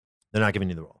 They're not giving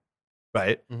you the role,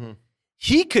 right? Mm-hmm.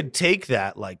 He could take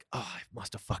that like, oh, I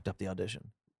must have fucked up the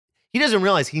audition. He doesn't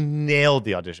realize he nailed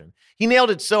the audition. He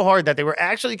nailed it so hard that they were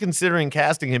actually considering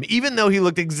casting him, even though he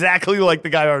looked exactly like the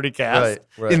guy already cast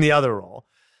in the other role.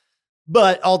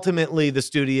 But ultimately, the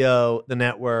studio, the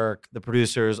network, the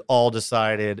producers all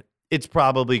decided it's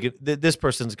probably this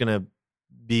person's going to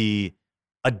be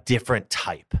a different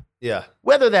type. Yeah.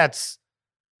 Whether that's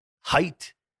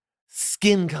height,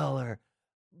 skin color,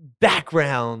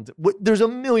 background, there's a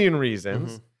million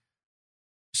reasons. Mm-hmm.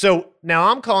 So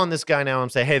now I'm calling this guy now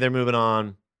and say, hey, they're moving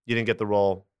on. You didn't get the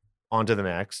role. On to the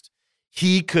next.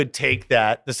 He could take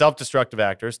that, the self-destructive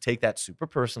actors take that super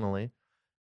personally.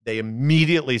 They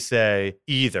immediately say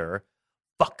either,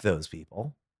 fuck those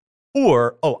people,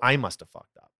 or, oh, I must have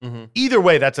fucked up. Mm-hmm. Either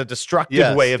way, that's a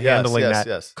destructive way of handling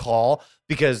that call,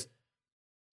 because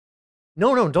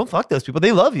no, don't fuck those people.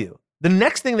 They love you. The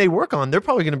next thing they work on, they're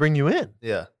probably going to bring you in.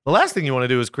 Yeah. The last thing you want to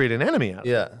do is create an enemy out of it.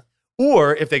 Yeah.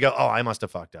 Or if they go, oh, I must have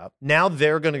fucked up. Now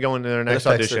they're going to go into their next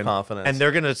audition and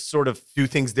they're going to sort of do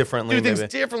things differently.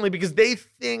 Because they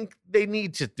think they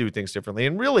need to do things differently.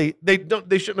 And really, they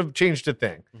shouldn't have changed a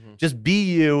thing. Mm-hmm. Just be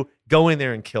you, go in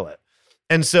there and kill it.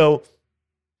 And so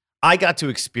I got to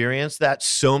experience that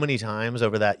so many times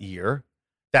over that year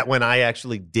that when I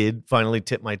actually did finally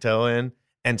tip my toe in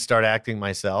and start acting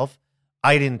myself,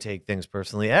 I didn't take things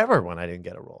personally ever when I didn't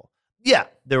get a role. Yeah,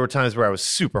 there were times where I was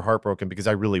super heartbroken because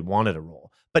I really wanted a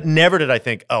role. But never did I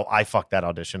think, oh, I fucked that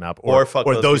audition up. Or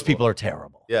those people are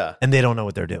terrible. Yeah. And they don't know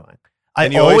what they're doing.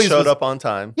 And you always showed up on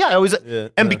time. Yeah,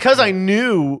 because I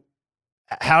knew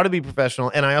how to be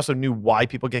professional and I also knew why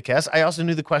people get cast, I also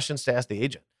knew the questions to ask the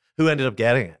agent who ended up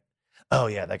getting it. Oh,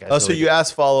 yeah, that guy's really so you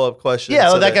asked follow-up questions.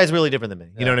 Yeah, that guy's really different than me.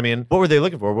 You know what I mean? What were they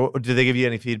looking for? Did they give you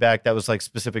any feedback that was like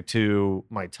specific to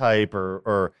my type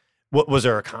or what was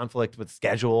there a conflict with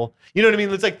schedule? You know what I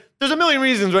mean? It's like there's a million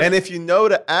reasons, right? And if you know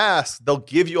to ask, they'll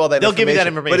give you all that. They'll give you that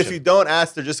information. But if you don't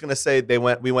ask, they're just going to say we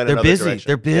went another direction.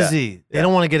 They're busy. Yeah. They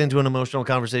don't want to get into an emotional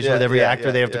conversation with every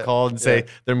actor. They have to call and say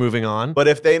they're moving on. But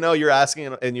if they know you're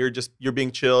asking and you're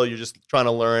being chill, you're just trying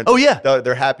to learn. Oh yeah,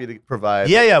 they're happy to provide.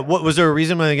 Yeah. What was there a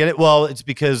reason when they get it? Well, it's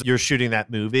because you're shooting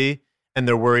that movie, and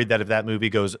they're worried that if that movie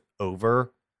goes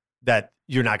over, that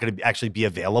you're not going to actually be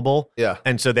available. Yeah.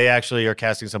 And so they actually are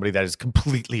casting somebody that is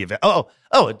completely available.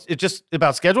 It's just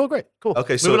about schedule? Great. Cool.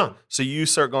 Okay, moving on. So you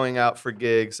start going out for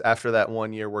gigs after that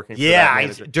 1 year working for that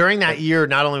manager. During that year,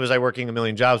 not only was I working a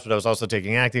million jobs, but I was also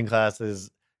taking acting classes,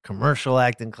 commercial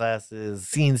acting classes,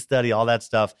 scene study, all that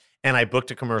stuff. And I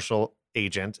booked a commercial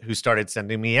agent who started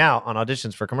sending me out on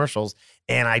auditions for commercials,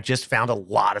 and I just found a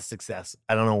lot of success.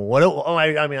 I don't know what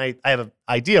I have an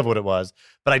idea of what it was,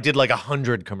 but I did like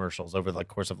 100 commercials over the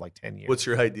course of like 10 years. What's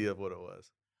your idea of what it was?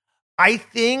 I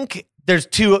think there's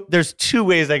two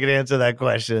ways I could answer that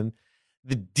question.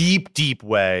 The deep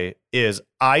way is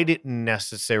I didn't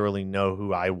necessarily know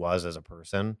who I was as a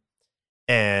person,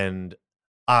 and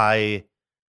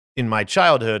in my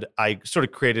childhood, I sort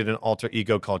of created an alter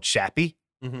ego called Shappy.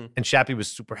 Mm-hmm. And Shappy was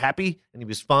super happy, and he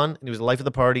was fun, and he was the life of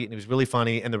the party, and he was really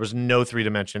funny, and there was no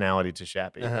three-dimensionality to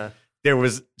Shappy. Uh-huh.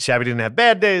 Shappy didn't have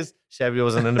bad days. Shappy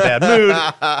wasn't in a bad mood.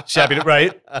 Shappy,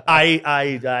 right?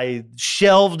 I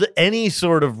shelved any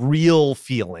sort of real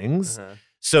feelings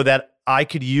so that I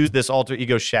could use this alter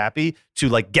ego Shappy to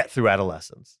like get through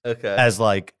adolescence. Okay. As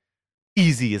like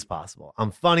easy as possible.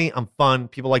 I'm funny. I'm fun.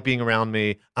 People like being around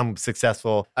me. I'm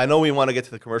successful. I know we want to get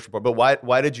to the commercial part, but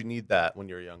why did you need that when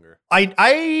you were younger?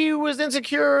 I was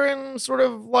insecure and sort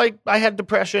of like I had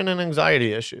depression and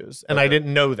anxiety issues, and I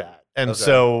didn't know that. And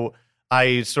so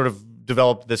I sort of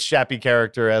developed this Shappy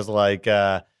character as like,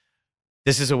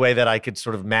 this is a way that I could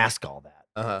sort of mask all that.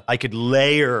 Uh-huh. I could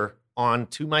layer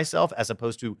onto myself as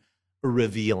opposed to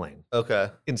revealing.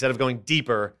 Okay. Instead of going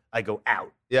deeper, I go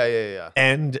out. Yeah.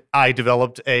 And I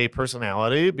developed a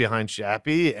personality behind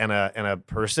Shappy and a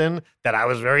person that I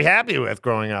was very happy with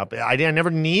growing up. I never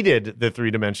needed the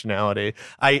three-dimensionality.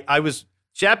 I was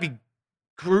Shappy.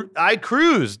 I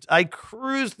cruised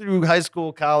through high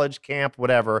school, college, camp,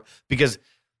 whatever, because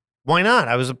why not?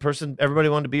 I was a person everybody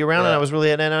wanted to be around, and I was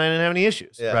really, and I didn't have any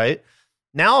issues. Yeah. Right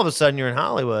now, all of a sudden, you're in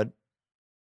Hollywood,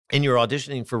 and you're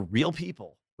auditioning for real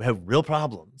people who have real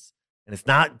problems. And it's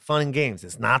not fun and games.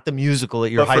 It's not the musical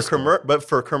at your high school. But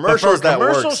for commercials, that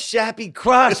works. Shappy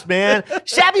crushed, man.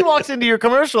 Shappy walks into your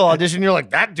commercial audition. You're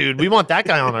like, that dude, we want that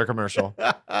guy on our commercial.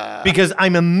 Because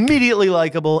I'm immediately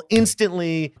likable,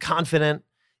 instantly confident,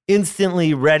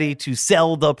 instantly ready to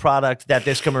sell the product that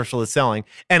this commercial is selling.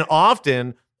 And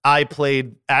often I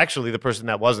played actually the person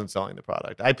that wasn't selling the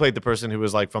product. I played the person who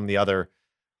was like from the other,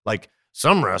 like,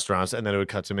 some restaurants, and then it would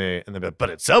cut to me, and then but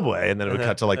it's Subway, and then it would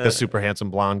cut to like the super handsome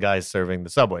blonde guy serving the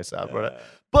Subway stuff.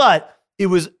 But it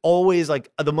was always like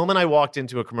the moment I walked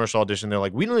into a commercial audition, they're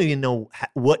like, we don't even know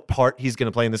what part he's going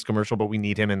to play in this commercial, but we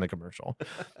need him in the commercial.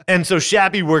 And so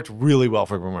Shappy worked really well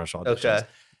for commercial auditions. Okay.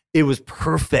 It was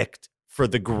perfect for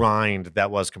the grind that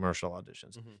was commercial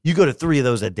auditions. Mm-hmm. You go to 3 of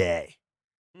those a day.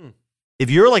 If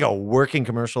you're like a working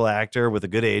commercial actor with a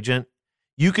good agent,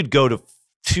 you could go to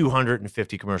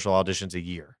 250 commercial auditions a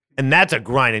year. And that's a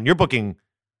grind. And you're booking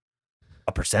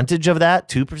a percentage of that,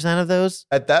 2% of those.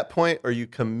 At that point, are you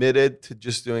committed to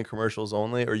just doing commercials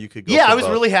only, or you could go? Yeah, I was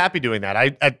really happy doing that.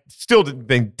 I still didn't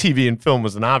think TV and film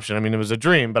was an option. I mean, it was a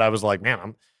dream, but I was like,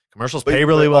 man, commercials pay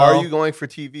really well. Are you going for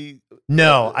TV?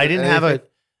 No, I didn't have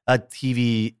a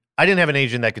TV. I didn't have an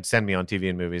agent that could send me on TV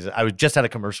and movies. I was just had a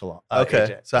commercial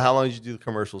agent. So how long did you do the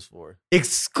commercials for?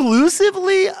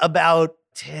 Exclusively about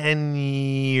 10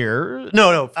 years.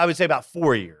 No, I would say about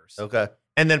 4 years. Okay.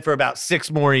 And then for about 6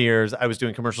 more years, I was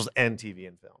doing commercials and TV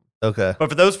and film. Okay. But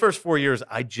for those first 4 years,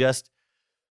 I just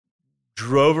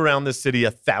drove around the city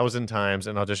 1,000 times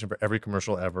and auditioned for every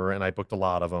commercial ever. And I booked a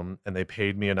lot of them. And they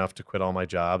paid me enough to quit all my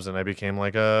jobs. And I became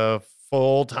like a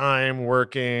full-time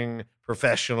working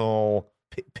professional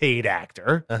paid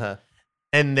actor. Uh-huh.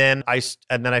 And then I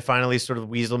finally sort of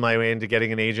weaseled my way into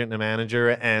getting an agent and a manager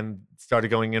and started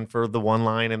going in for the one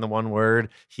line and the one word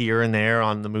here and there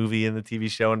on the movie and the TV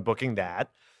show and booking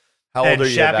that. How old are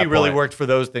you at that Shappy really point? worked for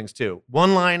those things too.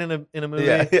 One line in a movie.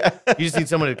 Yeah. You just need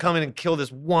someone to come in and kill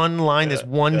this one line, this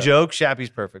one joke. Shappy's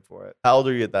perfect for it. How old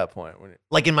are you at that point?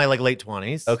 Like in my late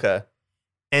 20s. Okay.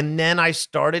 And then I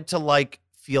started to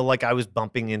feel like I was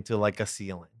bumping into like a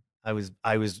ceiling. I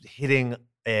was hitting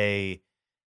an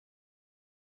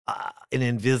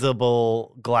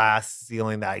invisible glass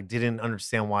ceiling that I didn't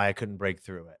understand why I couldn't break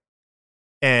through it.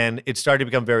 And it started to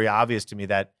become very obvious to me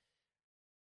that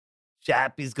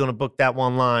Shappy's going to book that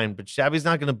one line, but Shappy's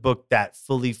not going to book that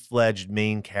fully fledged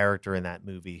main character in that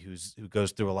movie who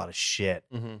goes through a lot of shit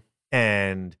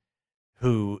and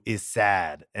who is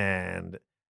sad and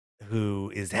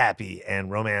who is happy and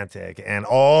romantic and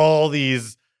all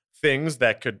these things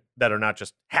that are not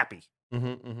just happy,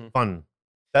 fun.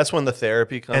 That's when the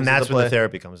therapy comes into play. And that's when the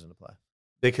therapy comes into play.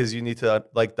 Because you need to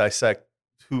dissect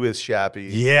who is Shappy.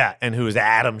 Yeah, and who is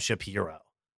Adam Shapiro.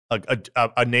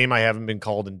 A name I haven't been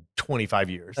called in 25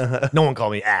 years. Uh-huh. No one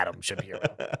called me Adam Shapiro.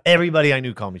 Everybody I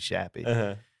knew called me Shappy.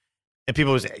 Uh-huh. And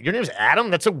people would say, your name's Adam?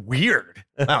 That's so weird.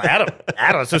 Wow, Adam,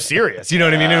 that's so serious. You know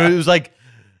what I mean? It was like,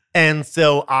 and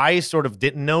so I sort of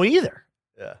didn't know either.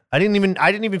 Yeah. I didn't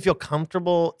even feel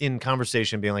comfortable in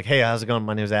conversation being like, hey, how's it going?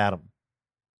 My name's Adam.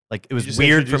 Like, it was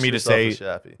weird for me to say,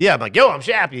 yeah, I'm like, yo, I'm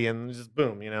Shappy. And just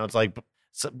boom, it's like,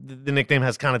 the nickname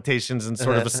has connotations and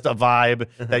sort of a vibe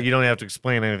that you don't have to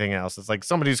explain anything else. It's like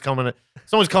someone's calling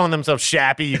themselves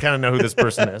Shappy. You kind of know who this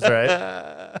person is,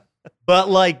 right? But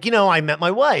I met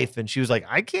my wife and she was like,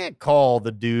 I can't call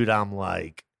the dude I'm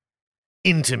like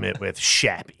intimate with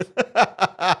Shappy.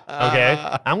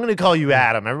 Okay? I'm going to call you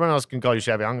Adam. Everyone else can call you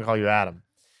Shappy. I'm going to call you Adam.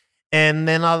 And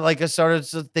then I started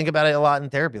to think about it a lot in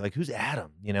therapy. Like, who's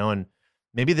Adam? And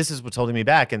maybe this is what's holding me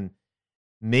back. And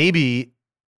maybe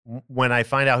when I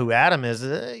find out who Adam is,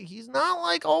 he's not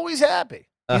like always happy.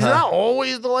 He's not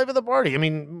always the life of the party. I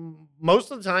mean,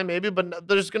 most of the time maybe, but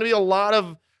there's going to be a lot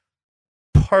of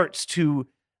parts to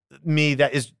me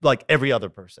that is like every other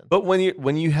person. But when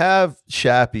you have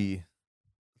Shappy,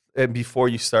 and before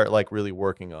you start like really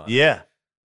working on it,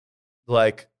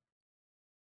 like,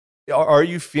 are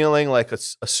you feeling like a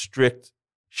strict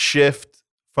shift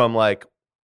from like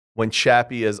when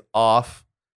Shappy is off?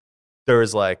 There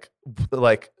is like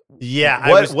yeah.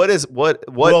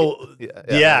 Well,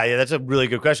 yeah, that's a really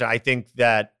good question. I think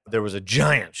that there was a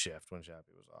giant shift when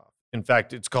Shappy was off. off. In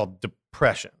fact, it's called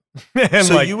depression. And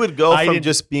So you would go I from didn't-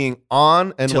 just being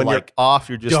on, and to when you're like off,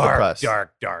 you're just depressed.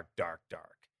 dark.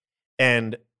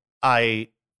 And I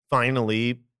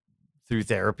finally, through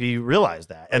therapy, realized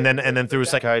that. And then through a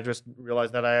psychiatrist,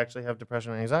 realized that I actually have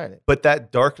depression and anxiety. But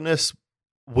that darkness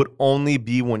would only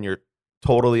be when you're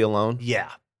totally alone.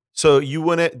 Yeah. So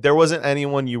there wasn't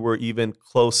anyone you were even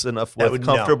close enough That with, would-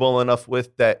 comfortable enough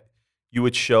with, that you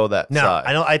would show that No,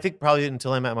 side. I think probably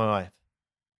until I met my wife.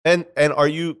 And are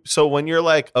you, so when you're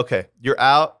like, okay, you're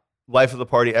out, life of the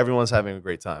party, everyone's having a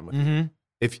great time with you. Mm-hmm.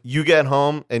 If you get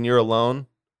home and you're alone,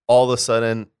 all of a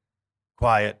sudden,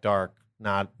 Quiet, dark,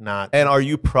 not. and are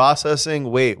you processing,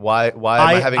 wait, why am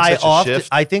I having such a shift?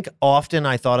 I think often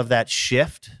I thought of that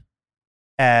shift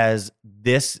as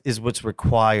this is what's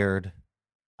required.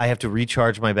 I have to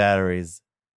recharge my batteries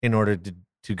in order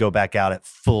to go back out at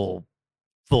full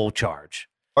charge.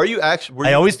 Are you actually,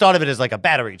 I always thought of it as like a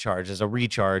battery charge, as a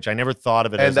recharge. I never thought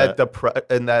of it as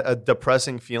that a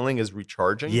depressing feeling is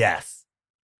recharging? yes.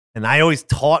 And I always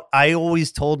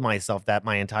told myself that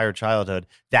my entire childhood.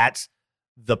 That's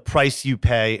the price you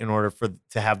pay in order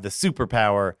to have the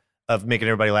superpower of making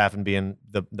everybody laugh and being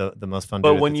the most fun.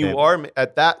 But dude when at the you table. are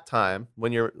at that time,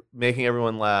 when you're making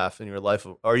everyone laugh in your life,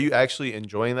 are you actually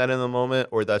enjoying that in the moment,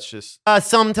 or that's just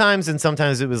sometimes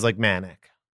it was like manic.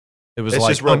 It was It's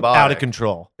like just I'm out robotic. of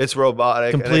control. it's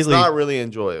robotic and it's Completely- not really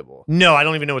enjoyable? No, I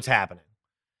don't even know what's happening.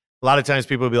 A lot of times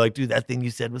people will be like, dude, that thing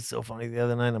you said was so funny the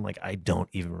other night. I'm like, I don't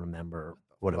even remember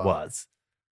what it Fuck. was.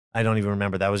 I don't even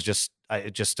remember. That was just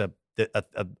a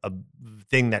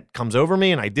thing that comes over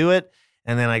me and I do it.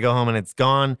 And then I go home and it's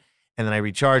gone. And then I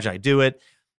recharge, I do it.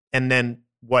 And then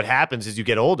what happens is you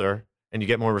get older and you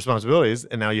get more responsibilities.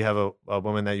 And now you have a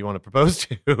woman that you want to propose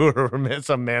to or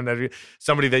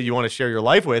somebody that you want to share your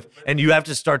life with. And you have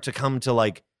to start to come to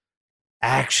like,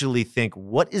 actually think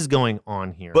what is going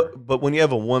on here. But when you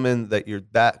have a woman that you're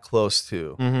that close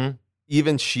to, Mhm.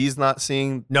 even she's not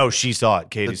seeing. No, she saw it.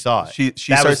 Katie saw it. She That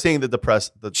starts was- seeing the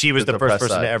depressed. She was the first depressed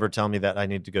person side. to ever tell me that I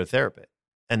need to go to therapy.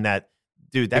 And that,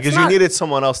 dude, that's because not, you needed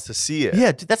someone else to see it.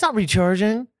 yeah, dude, that's not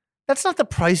recharging. That's not the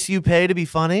price you pay to be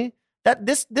funny. That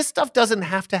this stuff doesn't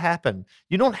have to happen.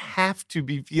 You don't have to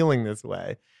be feeling this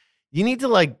way. You need to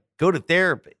like go to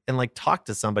therapy and like talk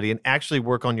to somebody and actually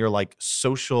work on your like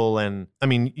social and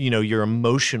your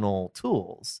emotional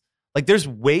tools. Like there's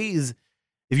ways,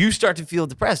 if you start to feel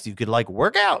depressed, you could like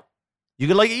work out. You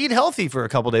could like eat healthy for a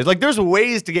couple days. Like there's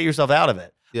ways to get yourself out of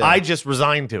it. Yeah. I just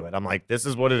resigned to it. I'm like, this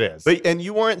is what it is. And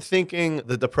you weren't thinking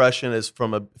the depression is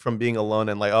from being alone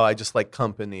and like, oh, I just like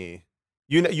company.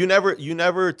 You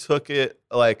never took it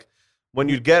like when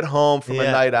you'd get home from a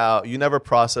Yeah. night out, you never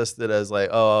processed it as like,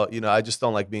 oh, I just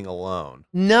don't like being alone.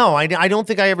 No, I don't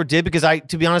think I ever did because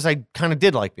to be honest, I kind of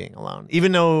did like being alone.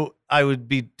 Even though I would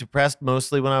be depressed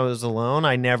mostly when I was alone,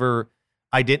 I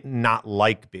did not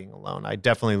like being alone.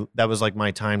 That was like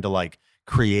my time to like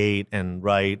create and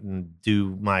write and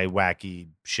do my wacky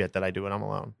shit that I do when I'm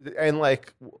alone. And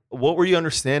like, what were you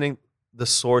understanding the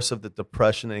source of the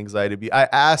depression and anxiety to be? I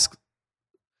ask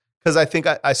because I think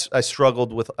I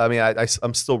struggled with. I mean,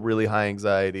 I'm still really high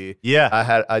anxiety. Yeah.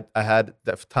 I had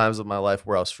times of my life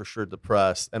where I was for sure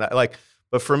depressed, and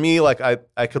but for me, like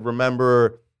I could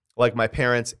remember like my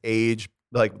parents' age,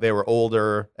 like they were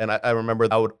older, and I remember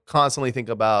I would constantly think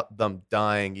about them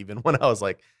dying, even when I was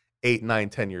like 8, 9,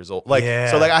 10 years old. Like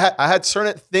Yeah. so, like I had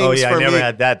certain things. Oh yeah, for I never me,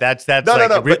 had that. That's No, like,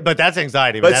 no, but that's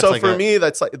anxiety. But that's so like for me,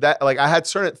 that's like that. Like I had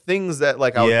certain things that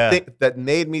like I Yeah. would think that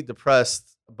made me depressed.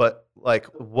 But like,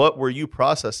 what were you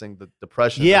processing the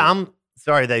depression? yeah, in? I'm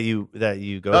sorry that you go No,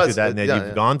 through it's- that and that yeah, you've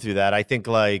yeah. gone through that. I think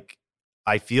like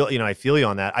I feel you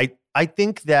on that. I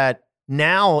think that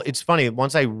now it's funny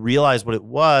once I realized what it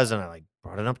was and I like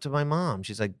brought it up to my mom.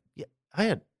 She's like, yeah, I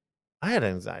had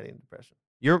anxiety and depression.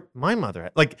 My mother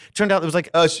had, like, turned out it was like,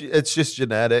 Oh, it's just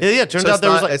genetic. yeah, turns So out it's there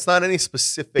was not- like, it's not any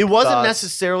specific. it wasn't thoughts.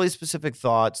 necessarily specific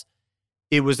thoughts.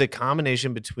 It was a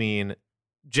combination between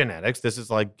genetics. This is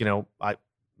like,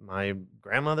 my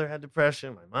grandmother had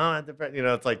depression, my mom had depression.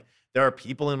 It's like there are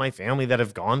people in my family that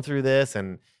have gone through this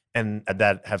and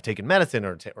that have taken medicine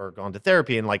or gone to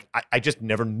therapy. And like, I just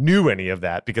never knew any of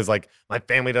that because like my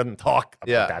family doesn't talk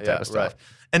about that type of stuff. right.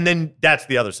 And then that's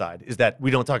the other side is that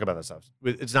we don't talk about that stuff.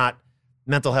 It's not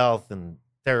mental health and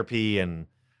therapy and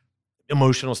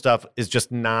emotional stuff is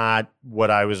just not what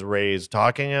I was raised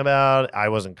talking about. I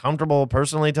wasn't comfortable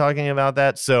personally talking about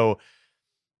that. So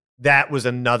that was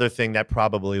another thing that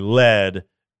probably led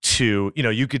to,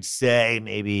 you could say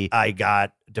maybe I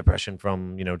got depression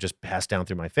from, just passed down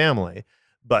through my family,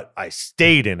 but I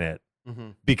stayed in it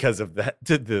because of that,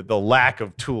 the lack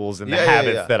of tools and the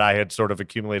habits that I had sort of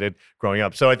accumulated growing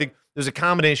up. So I think there's a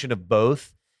combination of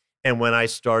both. And when I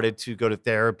started to go to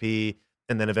therapy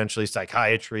and then eventually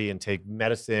psychiatry and take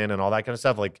medicine and all that kind of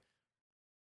stuff, like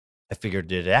I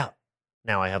figured it out.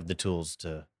 Now I have the tools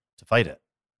to fight it.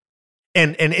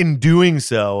 And in doing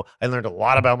so, I learned a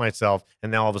lot about myself.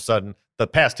 And now all of a sudden, the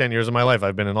past 10 years of my life,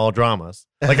 I've been in all dramas.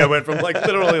 Like I went from like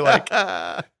literally like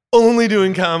only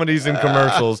doing comedies and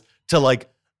commercials to like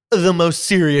the most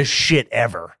serious shit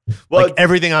ever. Well, like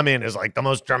everything I'm in is like the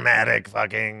most dramatic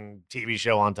fucking TV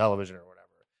show on television or whatever.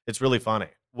 It's really funny.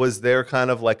 Was there kind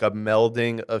of like a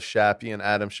melding of Shappy and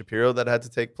Adam Shapiro that had to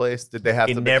take place? Did they have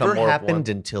to become more of one? It never happened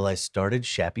until I started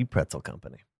Shappy Pretzel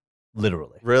Company.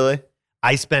 Literally. Really?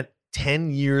 I spent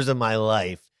 10 years of my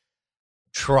life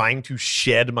trying to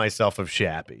shed myself of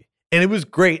Shappy. And it was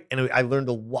great. And I learned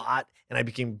a lot. And I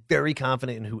became very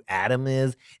confident in who Adam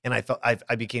is. And I thought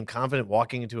I became confident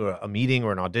walking into a meeting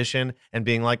or an audition and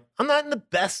being like, I'm not in the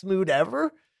best mood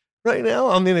ever right now.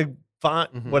 I'm in a fine,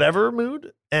 whatever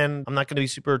mood. And I'm not going to be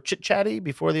super chit-chatty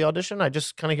before the audition. I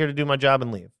just kind of here to do my job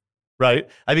and leave. Right?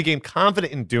 I became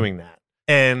confident in doing that.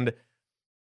 And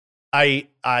I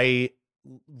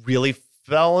really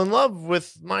fell in love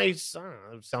with my son.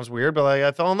 It sounds weird, but like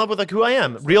I fell in love with like who I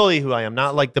am, really who I am,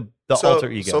 not like the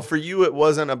alter ego. So for you, it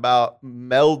wasn't about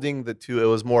melding the two. It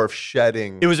was more of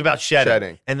shedding. It was about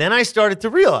shedding. And then I started to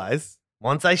realize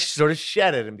once I sort of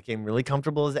shed it and became really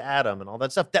comfortable as Adam and all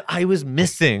that stuff that I was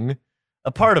missing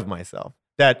a part of myself.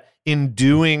 That in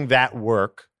doing that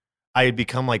work, I had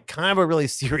become like kind of a really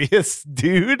serious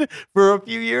dude for a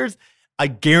few years. I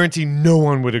guarantee no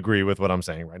one would agree with what I'm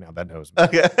saying right now that knows me.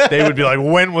 Okay. They would be like,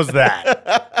 when was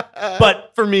that?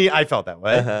 But for me, I felt that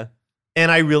way. And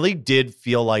I really did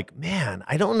feel like, man,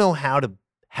 I don't know how to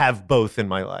have both in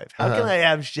my life. How can I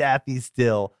have Shappy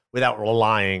still without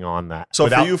relying on that? So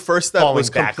for you, first step was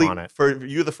complete. For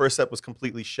you, the first step was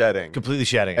completely shedding. Completely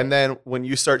shedding. And then when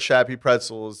you start Shappy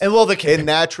Pretzels, and well, it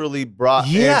naturally brought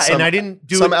in some, and I didn't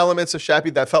do some elements of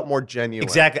Shappy that felt more genuine.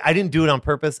 Exactly. I didn't do it on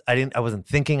purpose. I wasn't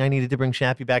thinking I needed to bring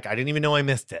Shappy back. I didn't even know I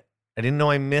missed it. I didn't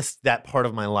know I missed that part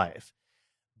of my life.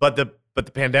 But the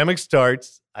pandemic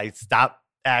starts. I stopped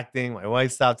acting. My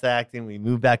wife stopped acting. We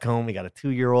moved back home. We got a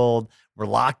 2-year-old. We're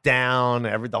locked down.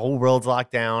 The whole world's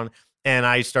locked down. And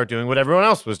I start doing what everyone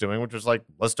else was doing, which was like,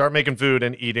 let's start making food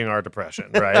and eating our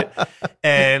depression, right?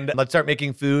 And let's start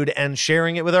making food and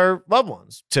sharing it with our loved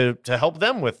ones to help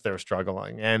them with their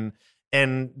struggling.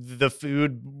 And the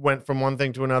food went from one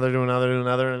thing to another,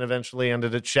 and eventually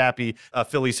ended at Shappy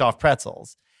Philly soft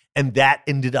pretzels. And that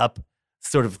ended up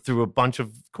sort of through a bunch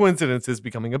of coincidences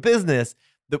becoming a business.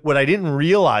 That what I didn't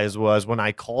realize was when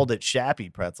I called it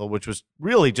Shappy Pretzel, which was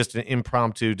really just an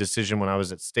impromptu decision when I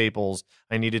was at Staples,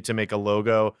 I needed to make a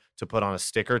logo to put on a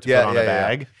sticker to put on a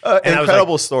bag. And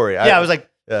incredible story. I was like,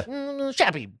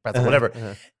 Shappy Pretzel,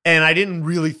 whatever. And I didn't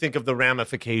really think of the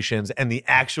ramifications and the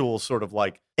actual sort of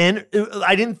like, and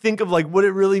I didn't think of like what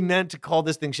it really meant to call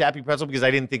this thing Shappy Pretzel because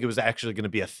I didn't think it was actually going to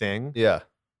be a thing. Yeah.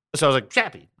 So I was like,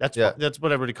 Shappy. That's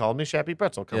what everybody called me, Shappy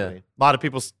Pretzel Company. A lot of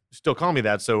people still call me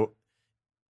that. So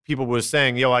people were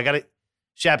saying, yo, I got it.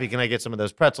 Shappy, can I get some of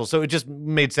those pretzels? So it just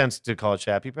made sense to call it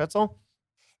Shappy Pretzel.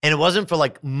 And it wasn't for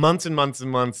like months and months and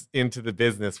months into the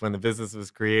business when the business was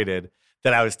created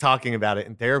that I was talking about it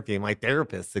in therapy. My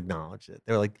therapist acknowledged it.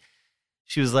 They were like,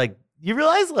 she was like, you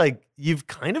realize like you've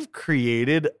kind of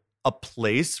created a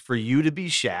place for you to be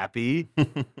Shappy,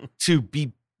 to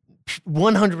be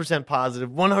 100% positive,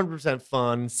 100%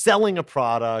 fun, selling a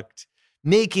product,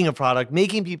 making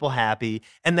people happy,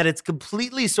 and that it's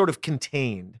completely sort of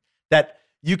contained, that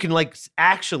you can like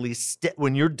actually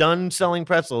when you're done selling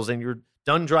pretzels and you're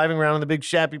done driving around in the big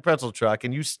Shappy pretzel truck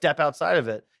and you step outside of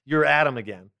it, you're Adam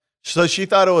again. So she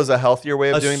thought it was a healthier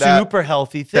way of doing that. A super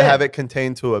healthy thing. To have it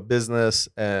contained to a business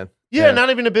and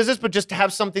not even a business, but just to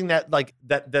have something that like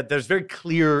that there's very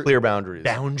clear boundaries.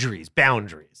 Boundaries.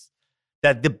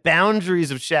 That the boundaries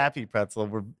of Shappy Pretzel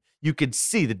were, you could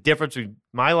see the difference between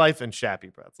my life and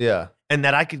Shappy Pretzel. Yeah. And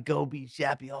that I could go be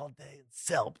Shappy all day and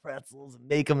sell pretzels and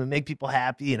make them and make people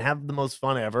happy and have the most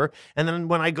fun ever. And then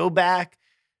when I go back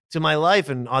to my life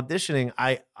and auditioning,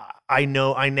 I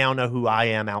now know who I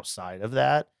am outside of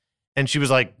that. And she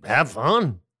was like, have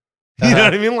fun. You know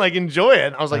what I mean? Like, enjoy it.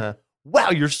 And I was like,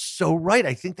 wow, you're so right.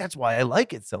 I think that's why I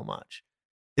like it so much,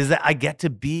 is that I get to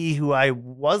be who I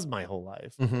was my whole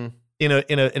life in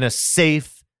a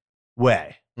safe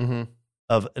way. And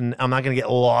I'm not going to get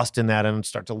lost in that and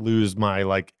start to lose my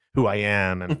like who I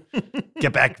am and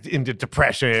get back into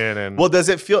depression. And well, does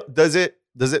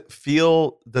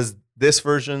this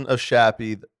version of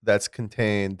Shappy that's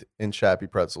contained in Shappy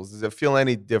Pretzels, does it feel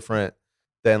any different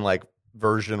than like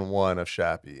version 1 of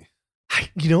Shappy?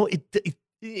 You know, it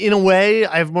in a way,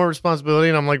 I have more responsibility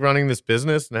and I'm like running this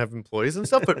business and I have employees and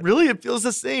stuff, but really it feels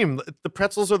the same. The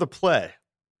pretzels are the play.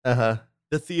 The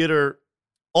theater,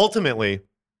 ultimately,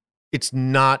 it's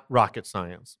not rocket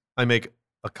science. I make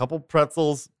a couple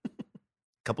pretzels, a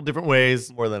couple different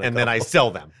ways, More than a and then I couple.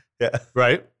 sell them. Yeah.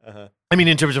 Right? I mean,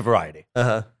 in terms of variety.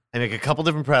 Uh-huh. I make a couple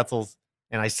different pretzels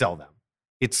and I sell them.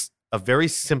 It's a very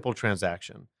simple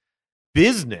transaction.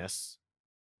 Business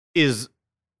is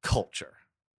culture.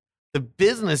 The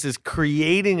business is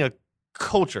creating a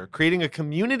culture, creating a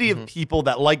community of people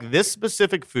that like this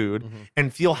specific food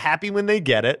and feel happy when they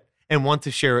get it and want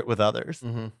to share it with others.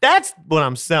 That's what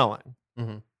I'm selling.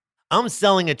 I'm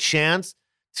selling a chance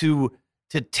to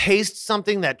taste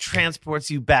something that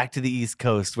transports you back to the East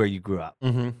Coast where you grew up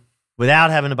without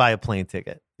having to buy a plane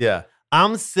ticket. Yeah.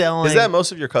 I'm selling. Is that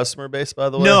most of your customer base, by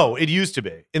the way? No, it used to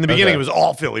be. In the beginning, Okay. it was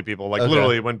all Philly people. Like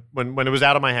literally, when it was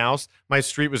out of my house, my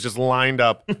street was just lined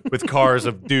up with cars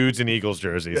of dudes in Eagles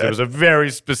jerseys. It was a very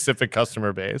specific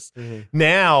customer base.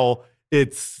 Now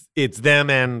it's them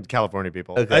and California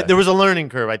people. Okay. There was a learning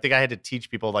curve. I think I had to teach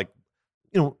people, like,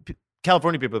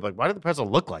 California people are like, why do the pretzel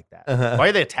look like that? Why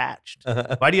are they attached?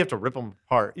 Why do you have to rip them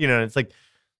apart? And it's like,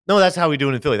 no, that's how we do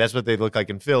it in Philly. That's what they look like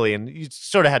in Philly. And you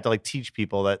sort of had to like teach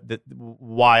people that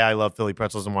why I love Philly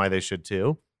pretzels and why they should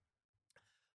too.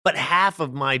 But half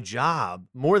of my job,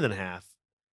 more than half,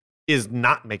 is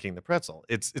not making the pretzel.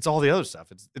 It's all the other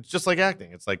stuff. It's just like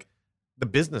acting. It's like the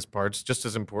business part's just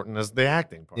as important as the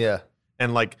acting part. Yeah.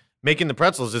 And like making the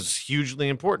pretzels is hugely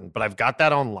important. But I've got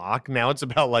that on lock. Now it's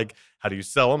about like, how do you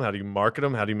sell them? How do you market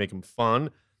them? How do you make them fun?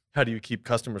 How do you keep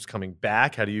customers coming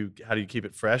back? How do you keep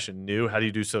it fresh and new? How do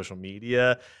you do social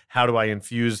media? How do I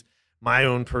infuse my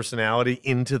own personality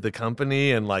into the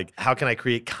company? And like, how can I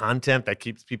create content that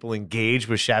keeps people engaged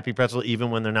with Shappy Pretzel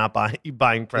even when they're not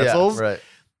buying pretzels? Yeah, right.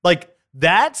 Like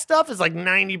that stuff is like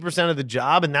 90% of the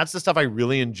job. And that's the stuff I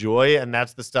really enjoy. And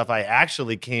that's the stuff I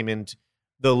actually came into.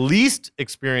 The least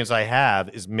experience I have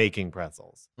is making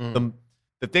pretzels.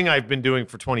 The thing I've been doing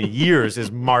for 20 years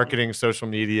is marketing, social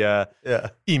media,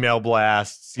 email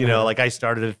blasts. Like I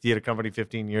started a theater company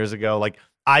 15 years ago. Like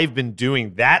I've been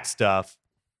doing that stuff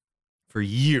for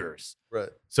years. Right.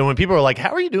 So when people are like,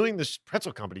 how are you doing this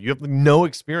pretzel company? You have no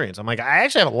experience. I'm like, I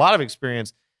actually have a lot of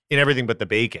experience in everything but the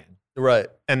baking. Right.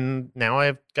 And now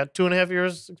I've got 2.5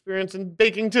 years experience in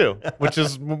baking too, which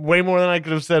is way more than I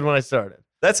could have said when I started.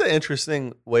 That's an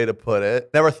interesting way to put it.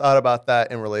 Never thought about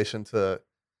that in relation to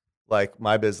like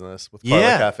my business with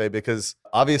Carla Cafe, because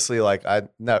obviously like I'm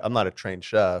not a trained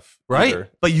chef. Right. Either.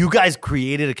 But you guys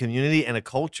created a community and a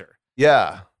culture.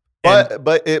 Yeah. But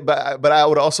I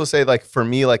would also say like for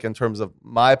me, like in terms of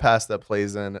my past that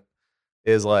plays in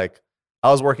is like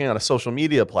I was working on a social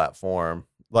media platform.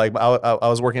 Like I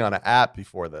was working on an app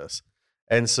before this.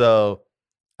 And so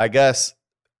I guess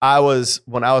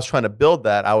when I was trying to build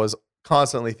that, I was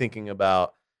constantly thinking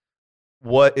about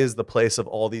what is the place of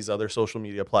all these other social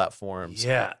media platforms?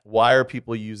 Yeah. Why are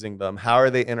people using them? How are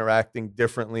they interacting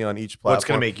differently on each platform? What's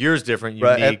going to make yours different,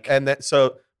 unique? Right. And then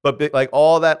but like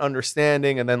all that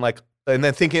understanding and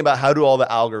then thinking about how do all the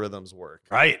algorithms work?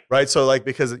 Right. Right. So like,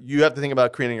 because you have to think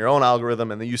about creating your own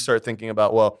algorithm, and then you start thinking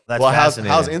about, how's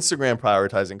Instagram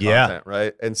prioritizing content?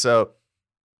 Right. And so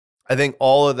I think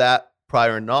all of that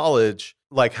prior knowledge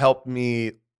like helped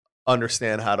me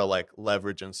understand how to like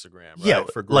leverage Instagram,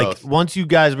 right? For growth. Like once you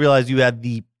guys realized you had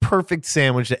the perfect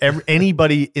sandwich that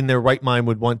anybody in their right mind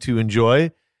would want to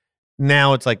enjoy,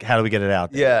 now it's like, how do we get it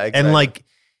out there? Yeah, exactly. And like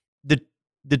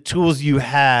the tools you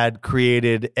had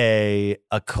created a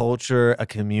culture, a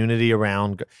community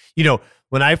around,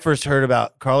 when I first heard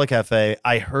about Carla Cafe,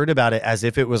 I heard about it as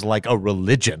if it was like a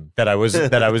religion that I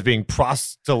was being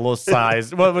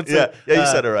proselytized. You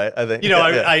said it right. I think.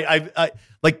 I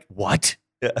like, what?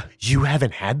 Yeah. You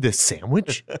haven't had this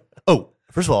sandwich? Oh,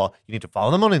 first of all, you need to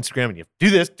follow them on Instagram and you do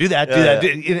this, do that, do that.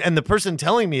 And the person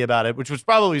telling me about it, which was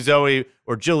probably Zoe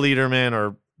or Jill Lederman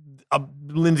or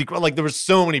Lindsay, like there were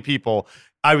so many people.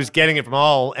 I was getting it from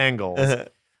all angles.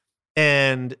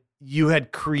 And you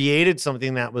had created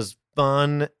something that was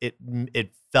fun.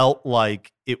 It felt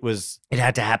like it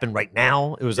had to happen right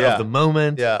now. It was of the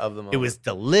moment. Yeah, of the moment. It was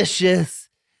delicious.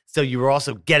 So you were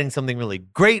also getting something really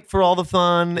great for all the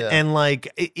fun. Yeah. And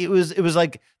like it was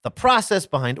like the process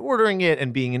behind ordering it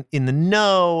and being in the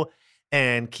know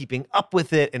and keeping up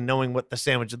with it and knowing what the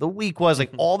sandwich of the week was,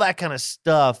 like all that kind of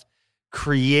stuff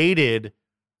created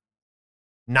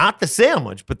not the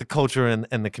sandwich, but the culture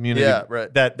and the community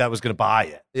that was going to buy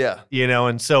it. Yeah.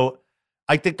 And so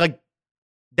I think like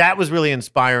that was really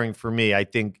inspiring for me. I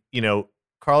think,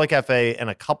 Carla Cafe and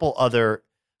a couple other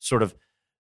sort of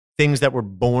things that were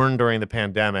born during the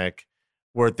pandemic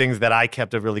were things that I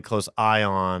kept a really close eye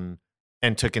on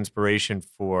and took inspiration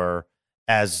for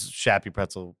as Shappy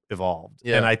Pretzel evolved.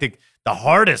 Yeah. And I think the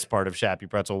hardest part of Shappy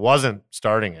Pretzel wasn't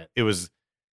starting it. It was,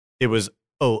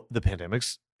 the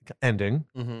pandemic's ending.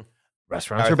 Mm-hmm.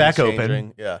 Restaurants are back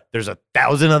open. Yeah. There's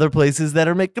 1,000 other places that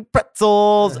are making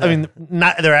pretzels. I mean,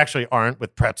 there actually aren't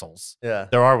with pretzels. Yeah.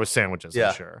 There are with sandwiches, Yeah.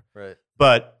 I'm sure. Right.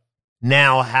 But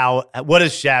now what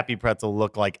does Shappy Pretzel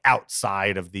look like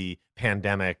outside of the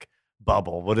pandemic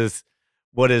bubble? What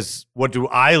do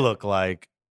I look like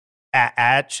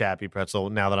at Shappy Pretzel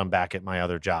now that I'm back at my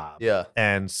other job? Yeah.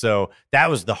 And so that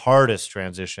was the hardest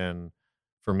transition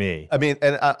for me. I mean,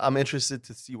 and I'm interested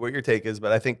to see what your take is,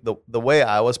 but I think the way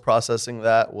I was processing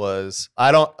that was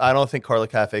I don't think Carla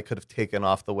Cafe could have taken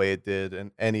off the way it did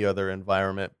in any other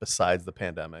environment besides the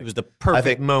pandemic. It was the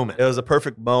perfect moment. It was a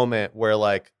perfect moment where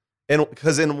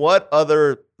because in what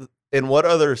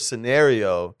other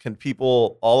scenario can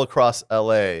people all across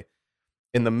LA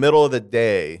in the middle of the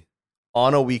day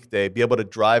on a weekday be able to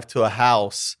drive to a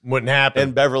house Wouldn't happen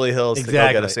in Beverly Hills to go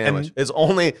get a sandwich?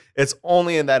 And it's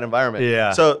only in that environment.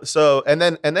 Yeah. So and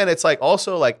then it's like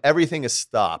also like everything is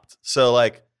stopped. So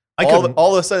like all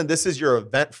of a sudden this is your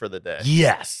event for the day.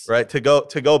 Yes. Right? To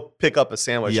go pick up a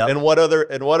sandwich. Yep. And what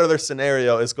other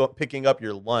scenario is picking up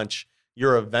your lunch,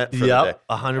 your event for the day?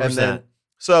 100%.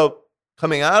 So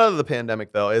coming out of the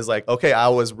pandemic though is like, okay,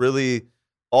 all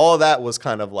of that was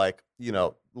kind of like,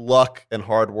 luck and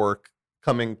hard work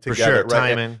coming together. For sure,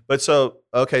 right? timing. But so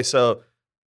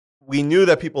we knew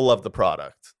that people loved the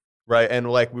product, right?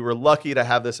 And like we were lucky to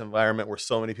have this environment where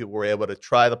so many people were able to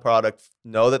try the product,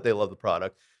 know that they love the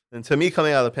product. And to me,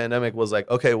 coming out of the pandemic was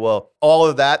like, okay, well, all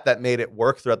of that made it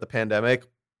work throughout the pandemic,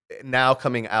 now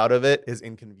coming out of it is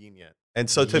inconvenient. And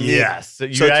so to me, so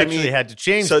you actually had to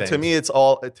change things. To me, it's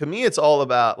all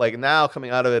about like now coming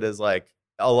out of it is like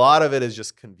a lot of it is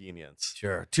just convenience.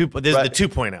 Sure. There's the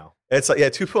 2.0. It's like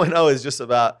 2.0 is just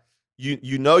about you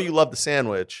you love the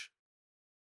sandwich.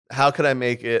 How could I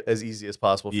make it as easy as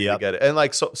possible for you to get it? And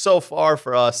like so far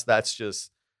for us, that's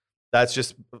just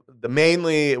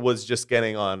mainly it was just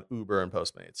getting on Uber and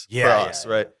Postmates for us,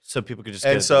 right? So people could just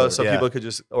people could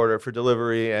just order it for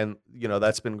delivery, and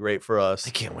that's been great for us.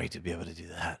 I can't wait to be able to do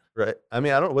that. Right? I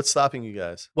mean, I don't know what's stopping you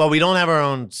guys. Well, we don't have our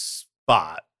own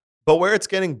spot, but where it's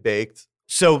getting baked.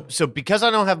 So because I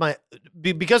don't have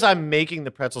because I'm making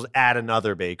the pretzels at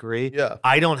another bakery,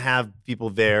 I don't have people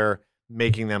there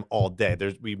making them all day.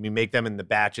 We make them in the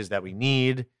batches that we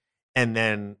need, and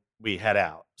then we head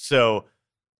out. So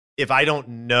if I don't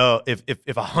know if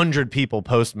 100 people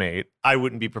Postmate, I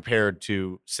wouldn't be prepared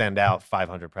to send out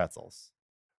 500 pretzels.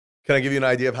 Can I give you an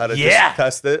idea of how to just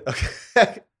test it?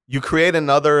 Okay. You create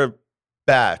another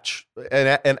batch,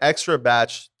 an extra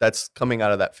batch that's coming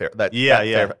out of that fair.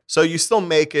 Fair. So you still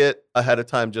make it ahead of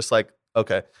time, just like,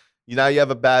 okay, now you have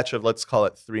a batch of, let's call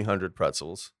it 300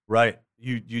 pretzels. Right.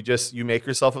 You make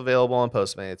yourself available on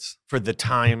Postmates for the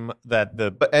time that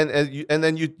and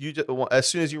then you just, as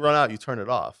soon as you run out, you turn it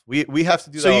off. We have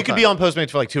to do that. So you could be on Postmates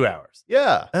for like 2 hours.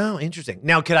 Yeah. Oh, interesting.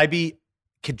 Now, could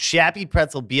Shappy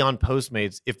Pretzel be on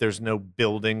Postmates if there's no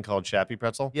building called Shappy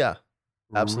Pretzel? Yeah.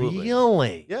 Absolutely.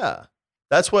 Really? Yeah.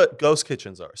 That's what ghost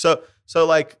kitchens are. So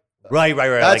like right.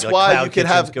 That's like why you can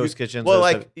have ghost kitchens. Well,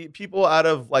 like people out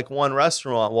of like one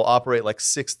restaurant will operate like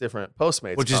 6 different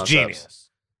Postmates, which concepts. is genius.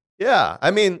 Yeah,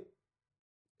 I mean,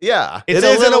 yeah, it's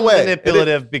a little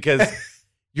manipulative because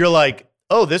you're like,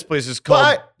 oh, this place is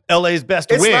called LA's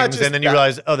best wings, and then you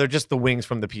realize, oh, they're just the wings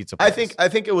from the pizza place. I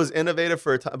think it was innovative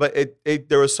for a time, but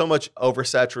there was so much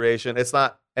oversaturation. It's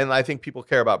not, and I think people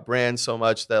care about brands so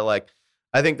much that like,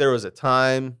 I think there was a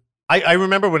time. I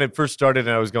remember when it first started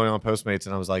and I was going on Postmates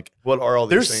and I was like, what are all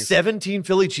these things? There's 17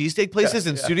 Philly cheesesteak places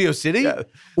in Studio City? Yeah.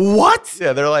 What?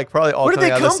 Yeah, they're like probably all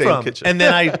coming out of the same kitchen. And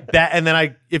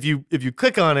then if you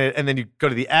click on it and then you go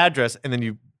to the address and then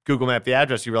you Google map the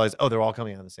address, you realize, oh, they're all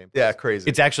coming out of the same place. Yeah, crazy.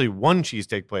 It's actually one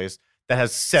cheesesteak place that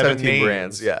has 17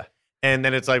 brands. Yeah. And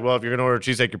then it's like, well, if you're going to order a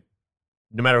cheesesteak,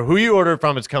 no matter who you order it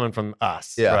from, it's coming from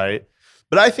us. Yeah. Right?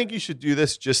 But I think you should do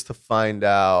this just to find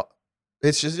out.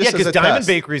 It's just because Diamond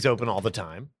Bakery's open all the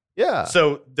time. Yeah.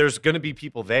 So there's going to be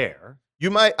people there.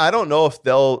 I don't know if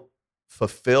they'll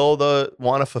want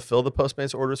to fulfill the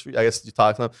Postmates orders for you. I guess you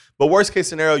talk to them. But worst case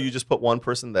scenario, you just put one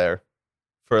person there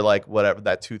for like whatever,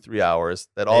 that 2-3 hours.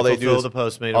 That all they do is the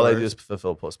Postmate all orders. they do is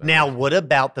fulfill Postmates. Now, what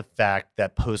about the fact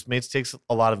that Postmates takes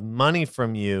a lot of money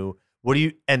from you? What do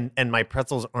you and my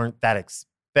pretzels aren't that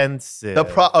expensive?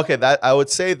 Okay, that I would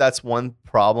say that's one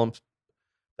problem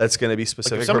that's going to be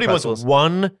specific. Like if somebody wants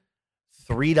one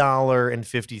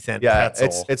 $3.50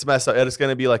 pretzel. It's messed up. It's going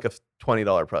to be like a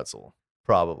 $20 pretzel.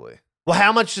 Probably. Well,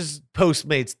 how much does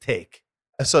Postmates take?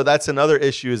 So that's another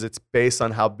issue is it's based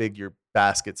on how big your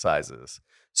basket size is.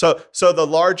 So the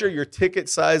larger your ticket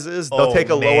size is, they'll take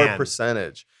a lower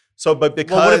percentage. So, but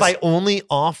because what if I only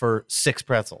offer 6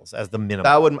 pretzels as the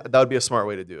minimum? That would be a smart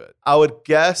way to do it. I would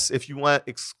guess if you want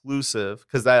exclusive,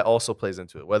 because that also plays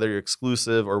into it, whether you're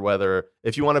exclusive or whether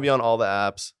if you want to be on all the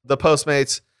apps, the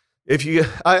Postmates. If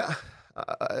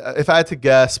I had to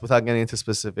guess without getting into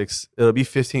specifics, it'll be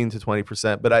 15 to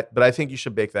 20%. But I think you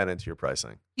should bake that into your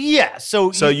pricing. Yeah.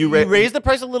 So you raise the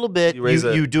price a little bit.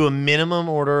 You do a minimum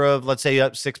order of, let's say,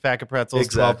 a 6-pack of pretzels,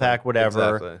 12-pack,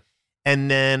 whatever. Exactly. And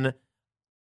then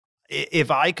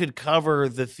if I could cover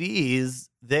the fees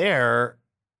there,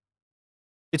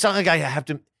 it's not like I have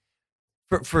to.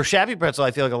 For Shappy Pretzel,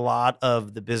 I feel like a lot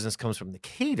of the business comes from the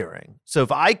catering. So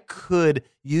if I could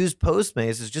use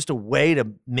Postmates as just a way to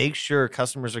make sure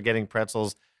customers are getting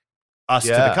pretzels to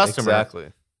the customer.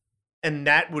 Exactly. And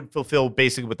that would fulfill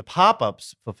basically what the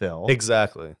pop-ups fulfill.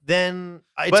 Exactly. Then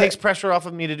it takes pressure off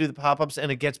of me to do the pop-ups,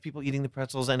 and it gets people eating the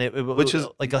pretzels, and which is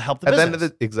like it'll help the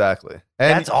business. Exactly.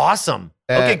 And that's awesome.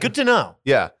 Okay, good to know.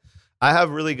 Yeah. I have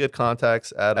really good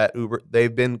contacts at Uber.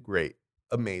 They've been great.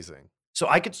 Amazing. So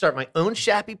I could start my own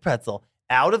Shappy Pretzel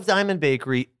out of Diamond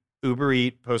Bakery, Uber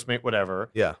Eat, Postmate,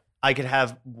 whatever. Yeah. I could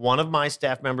have one of my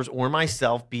staff members or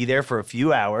myself be there for a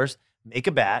few hours, make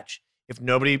a batch. If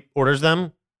nobody orders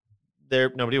them,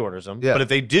 nobody orders them. Yeah. But if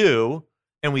they do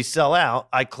and we sell out,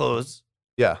 I close.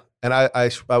 Yeah. And I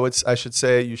should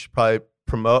say you should probably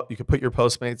promote. You could put your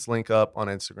Postmates link up on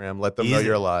Instagram. Let them know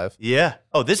you're live. Yeah.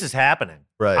 Oh, this is happening.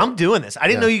 Right. I'm doing this. I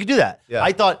didn't know you could do that. Yeah.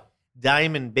 I thought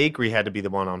Diamond Bakery had to be the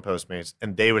one on Postmates,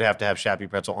 and they would have to have Shappy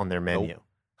Pretzel on their menu.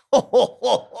 Nope.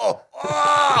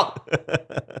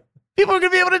 People are going to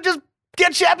be able to just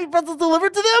get Shappy Pretzels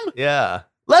delivered to them? Yeah.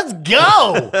 Let's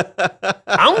go.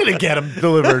 I'm going to get them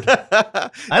delivered. I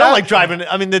don't like driving.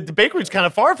 I mean, the bakery's kind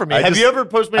of far from me. Have you ever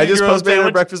Postmated I just your own Postmated sandwich?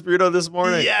 A breakfast burrito this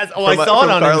morning. Yes. Oh, I saw it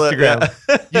on Carla,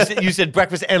 Instagram. Yeah. You said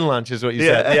breakfast and lunch is what you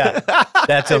said. Yeah.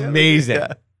 That's amazing.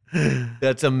 Yeah.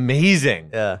 That's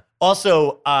amazing. Yeah.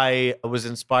 Also, I was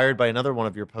inspired by another one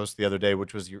of your posts the other day,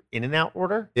 which was your In-N-Out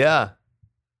order. Yeah.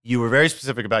 You were very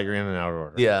specific about your In-N-Out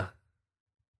order. Yeah.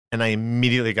 And I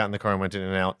immediately got in the car and went to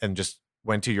In-N-Out and just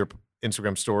went to your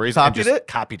Instagram stories. Copied and it?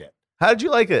 Copied it. How did you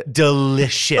like it?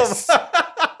 Delicious.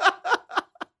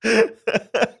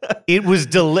 It was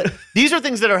delicious. These are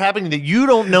things that are happening that you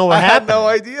don't know are happening. I had no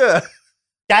idea.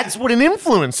 That's what an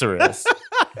influencer is.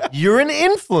 You're an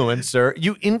influencer.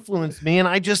 You influence me, and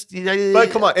I just. But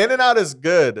come on, In-N-Out is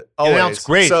good. Always. In-N-Out's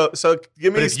great. So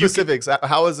give me specifics.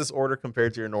 How is this order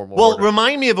compared to your normal order?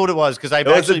 Remind me of what it was, because it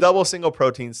was a double single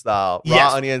protein style,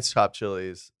 raw onions, chopped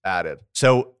chilies added.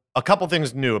 So a couple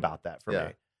things new about that for me.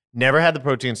 Never had the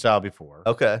protein style before.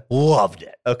 Okay. Loved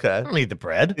it. Okay. I don't need the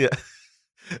bread. Yeah.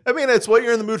 I mean, it's what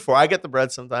you're in the mood for. I get the bread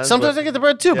sometimes. Sometimes I get the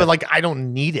bread too, but like I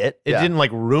don't need it. It didn't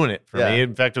like ruin it for me.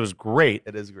 In fact, it was great.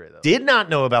 It is great though. Did not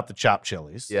know about the chopped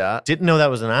chilies. Yeah. Didn't know that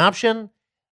was an option.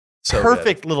 So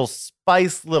perfect good. Little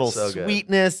spice, little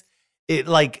sweetness. Good. It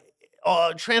like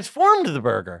transformed the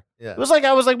burger. Yeah. It was like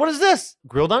I was like, what is this?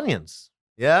 Grilled onions.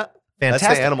 Yeah. Fantastic.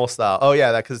 That's the animal style. Oh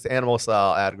yeah, because it's the animal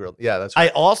style add grilled. Yeah, that's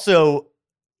right.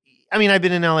 I mean, I've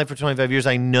been in LA for 25 years.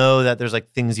 I know that there's like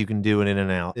things you can do in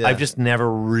In-N-Out. Yeah. I've just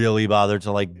never really bothered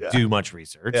to like do much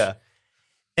research. Yeah.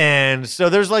 And so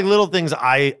there's like little things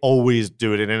I always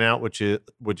do at In-N-Out, which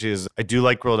is I do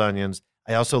like grilled onions.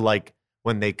 I also like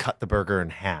when they cut the burger in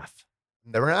half.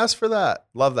 Never asked for that.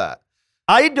 Love that.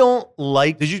 I don't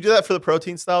like. Did you do that for the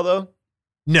protein style though?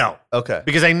 No. Okay.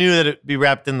 Because I knew that it'd be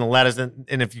wrapped in the lettuce, and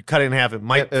if you cut it in half, it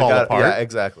might fall apart. Yeah,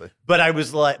 exactly. But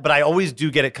I always do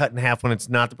get it cut in half when it's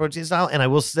not the protein style. And I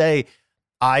will say,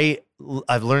 I've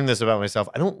learned this about myself.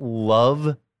 I don't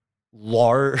love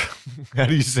large. How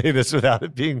do you say this without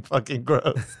it being fucking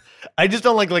gross? I just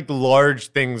don't like large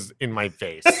things in my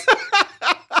face.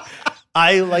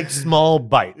 I like small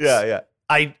bites. Yeah.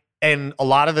 And a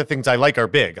lot of the things I like are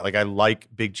big. Like I like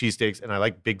big cheesesteaks, and I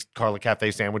like big Carla Cafe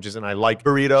sandwiches, and I like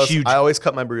burritos. Huge. I always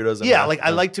cut my burritos in half. Like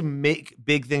I like to make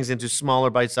big things into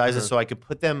smaller bite sizes so I could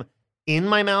put them in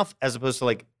my mouth as opposed to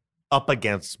like up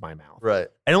against my mouth. Right.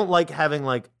 I don't like having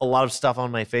like a lot of stuff on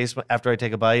my face after I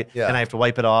take a bite and I have to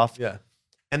wipe it off. Yeah.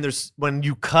 And when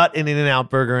you cut an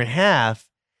In-N-Out burger in half,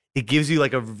 it gives you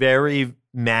like a very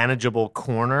manageable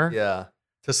corner. Yeah.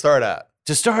 To start at.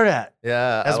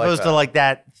 Yeah. As opposed to like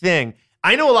that thing.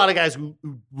 I know a lot of guys who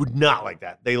would not like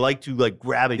that. They like to like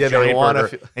grab a giant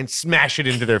burger and smash it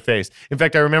into their face. In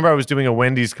fact, I remember I was doing a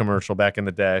Wendy's commercial back in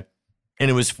the day,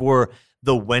 and it was for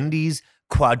the Wendy's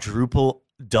quadruple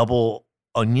double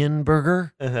onion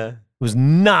burger, was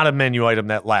not a menu item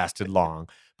that lasted long,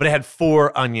 but it had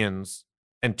 4 onions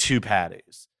and 2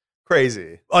 patties.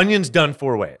 Crazy. Onions done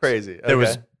 4 ways. Crazy. Okay.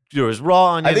 There was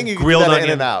raw onion, I think you can grilled do that onion.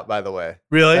 in and out, by the way.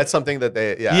 Really? That's something that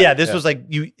they, Yeah, this was like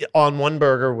you on one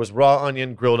burger was raw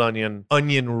onion, grilled onion,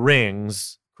 onion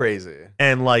rings, crazy,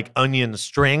 and like onion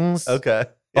strings. Okay.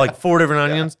 Like 4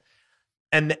 different onions.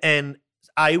 And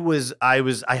I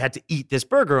had to eat this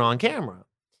burger on camera.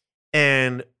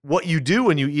 And what you do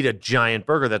when you eat a giant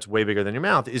burger that's way bigger than your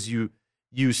mouth is you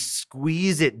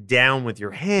squeeze it down with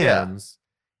your hands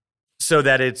so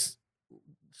that it's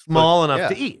small enough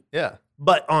to eat. Yeah.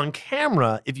 But on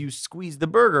camera, if you squeeze the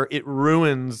burger, it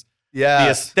ruins the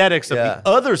Yes. aesthetics of the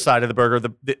other side of the burger,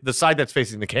 the side that's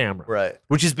facing the camera. Right.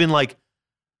 Which has been like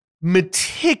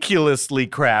meticulously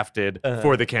crafted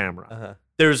for the camera.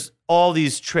 There's all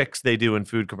these tricks they do in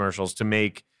food commercials to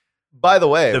make By the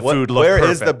way, the food look where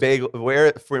perfect. is the bagel?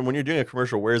 When you're doing a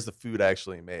commercial, where is the food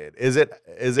actually made? Is it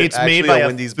It's actually made by a a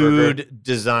Wendy's food burger?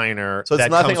 designer. So it's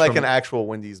that nothing comes like from- an actual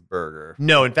Wendy's burger.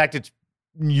 No, in fact, it's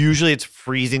usually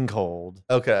freezing cold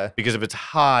Okay. because if it's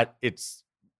hot, it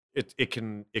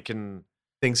can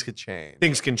Things could change.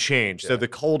 things can change. So Yeah. the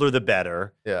colder the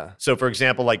better. Yeah. So for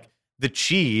example, like the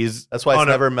cheese. That's why it's on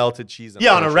a- never melted cheese.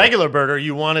 Yeah, on a regular burger,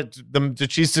 you want the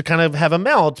cheese to kind of have a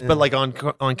melt, Yeah. but like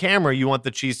on camera, you want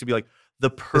the cheese to be like the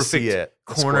perfect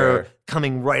corner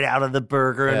coming right out of the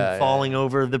burger and falling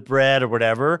over the bread or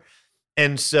whatever.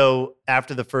 And so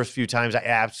after the first few times, I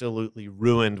absolutely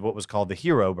ruined what was called the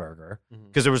hero burger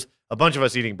because there was a bunch of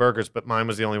us eating burgers, but mine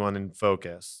was the only one in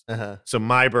focus. So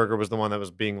my burger was the one that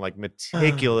was being like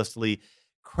meticulously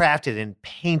crafted and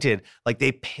painted. Like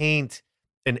they paint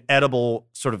an edible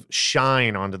sort of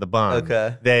shine onto the bun.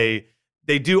 Okay.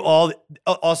 They do all.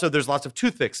 Also, there's lots of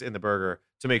toothpicks in the burger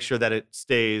to make sure that it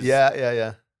stays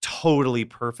totally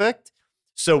perfect.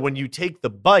 So when you take the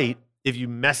bite, if you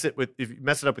mess it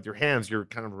up with your hands, you're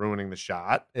kind of ruining the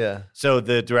shot. Yeah. So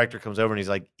the director comes over and he's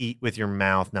like, "Eat with your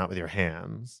mouth, not with your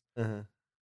hands." And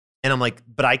I'm like,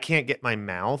 "But I can't get my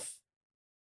mouth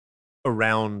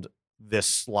around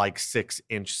this like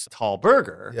 6-inch tall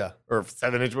burger, or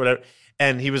 7-inch, whatever."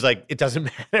 And he was like, "It doesn't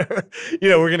matter.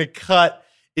 We're gonna cut.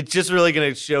 It's just really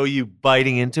gonna show you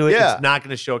biting into it. It's not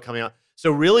gonna show it coming out.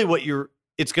 So really,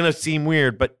 it's gonna seem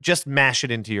weird, but just mash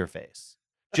it into your face.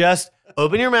 Just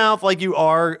open your mouth like you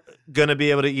are gonna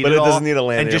be able to eat But it it all, doesn't need to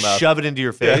land and in your just mouth. shove it into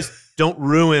your face. Don't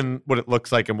ruin what it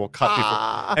looks like, and we'll cut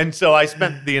before." And so I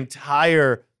spent the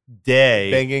entire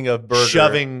day banging a burger,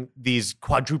 shoving these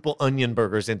quadruple onion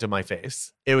burgers into my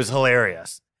face. It was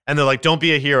hilarious. And they're like, "Don't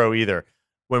be a hero either.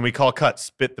 When we call cut,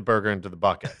 spit the burger into the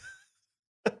bucket.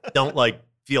 Don't like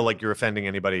feel like you're offending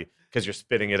anybody because you're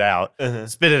spitting it out.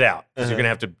 Spit it out because you're gonna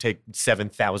have to take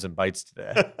 7,000 bites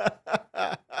today."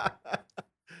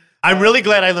 I'm really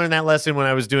glad I learned that lesson when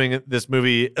I was doing this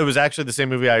movie. It was actually the same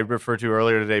movie I referred to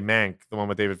earlier today, Mank, the one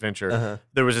with David Fincher.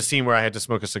 There was a scene where I had to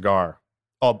smoke a cigar.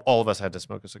 All of us had to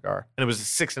smoke a cigar. And it was a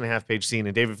 6.5-page scene,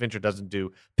 and David Fincher doesn't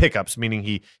do pickups, meaning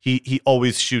he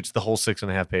always shoots the whole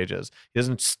 6.5 pages. He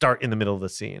doesn't start in the middle of the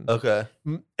scene. Okay.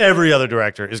 Every other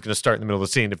director is going to start in the middle of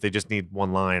the scene if they just need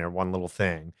one line or one little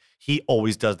thing. He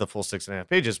always does the full 6.5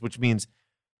 pages, which means,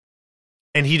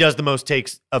 and he does the most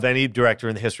takes of any director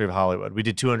in the history of Hollywood. We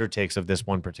did 200 takes of this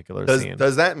one particular scene.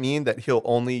 Does that mean that he'll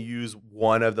only use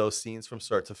one of those scenes from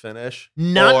start to finish?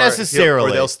 Not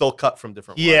necessarily. Or they'll still cut from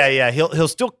different ones? Yeah. He'll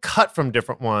still cut from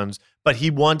different ones, but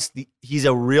he's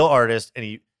a real artist, and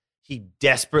he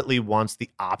desperately wants the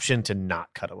option to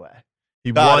not cut away.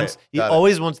 He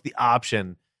always wants the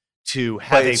option to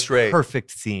have a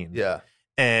perfect scene. Yeah.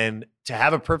 And to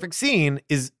have a perfect scene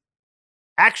is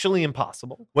actually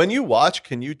impossible. When you watch,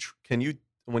 when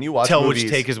you watch tell movies,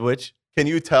 which take is which? Can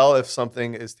you tell if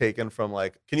something is taken from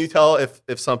can you tell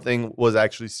if something was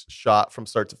actually shot from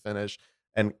start to finish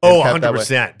and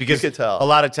 100%, because you could tell. A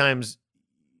lot of times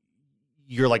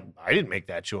you're like, I didn't make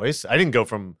that choice. I didn't go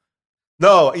from.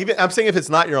 No, even I'm saying if it's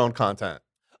not your own content.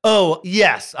 Oh,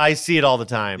 yes, I see it all the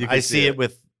time. I see it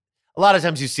with a lot of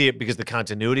times you see it because the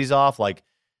continuity's off. Like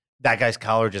that guy's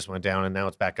collar just went down and now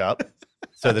it's back up.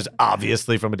 So there's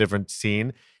obviously from a different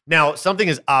scene. Now, something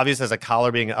as obvious as a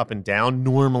collar being up and down,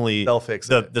 normally they'll fix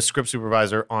it. The script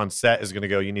supervisor on set is going to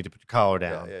go, "You need to put your collar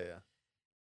down." Yeah.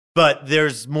 But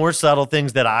there's more subtle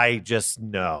things that I just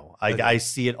know. I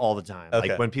see it all the time. Okay.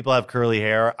 Like when people have curly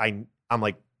hair, I'm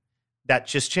like, that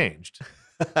just changed.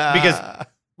 Because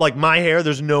like my hair,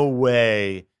 there's no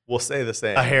way we'll say the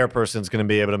same. a hair person's going to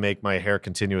be able to make my hair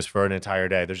continuous for an entire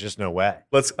day. There's just no way.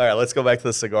 Let's go back to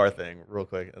the cigar thing real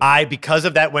quick. Because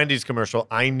of that Wendy's commercial,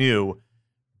 I knew,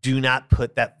 do not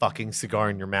put that fucking cigar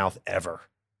in your mouth ever.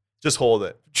 Just hold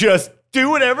it. Just do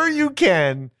whatever you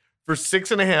can for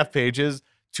 6.5 pages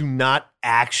to not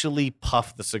actually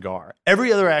puff the cigar.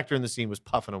 Every other actor in the scene was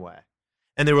puffing away.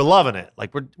 And they were loving it.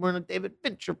 Like, we're in a David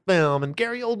Fincher film, and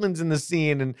Gary Oldman's in the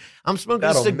scene, and I'm smoking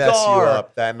a cigar. Mess you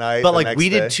up that night. But like, we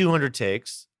did 200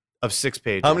 takes of 6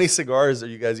 pages. How many cigars are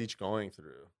you guys each going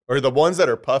through? Or the ones that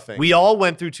are puffing? We all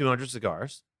went through 200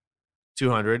 cigars,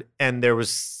 200, and there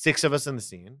was 6 of us in the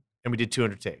scene, and we did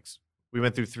 200 takes. We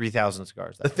went through 3,000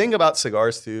 cigars. The thing about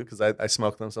cigars too, because I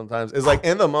smoke them sometimes, is like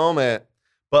in the moment,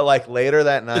 but like later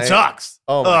that night, it sucks.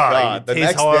 Oh my God. The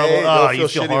next day, you'll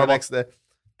feel shitty horrible. The next day.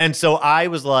 And so I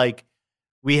was like,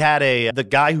 we had the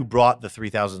guy who brought the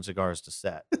 3,000 cigars to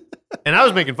set. And I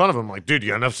was making fun of him. I'm like, dude, you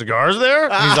got enough cigars there?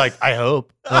 And he's like, I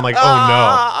hope. And I'm like,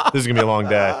 oh no, this is going to be a long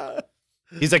day.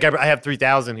 He's like, I have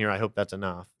 3,000 here. I hope that's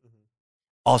enough.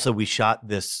 Also, we shot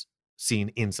this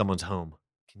scene in someone's home.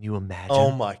 Can you imagine?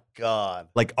 Oh my God.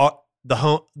 Like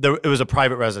it was a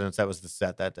private residence that was the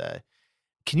set that day.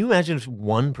 Can you imagine if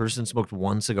one person smoked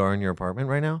one cigar in your apartment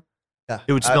right now? Yeah,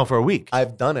 it would smell for a week.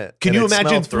 I've done it. Can you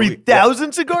imagine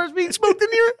 3,000 cigars being smoked in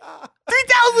here?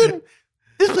 3,000!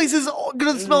 This place is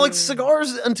going to smell like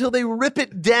cigars until they rip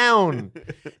it down.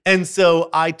 And so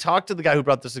I talked to the guy who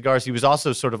brought the cigars. He was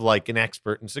also sort of like an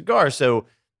expert in cigars. So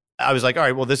I was like, all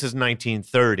right, well, this is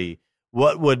 1930.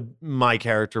 What would my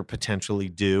character potentially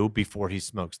do before he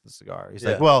smokes the cigar? He's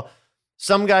like, well,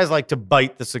 some guys like to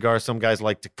bite the cigar. Some guys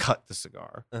like to cut the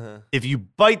cigar. If you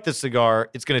bite the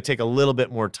cigar, it's going to take a little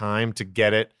bit more time to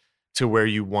get it to where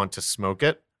you want to smoke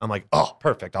it. I'm like, oh,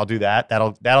 perfect. I'll do that.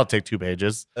 That'll take 2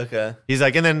 pages. Okay. He's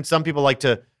like, and then some people like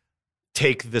to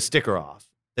take the sticker off.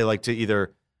 They like to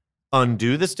either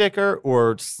undo the sticker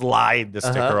or slide the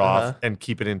sticker off and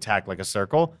keep it intact like a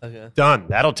circle. Okay. Done.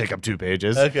 That'll take up 2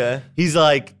 pages. Okay. He's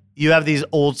like, you have these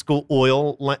old school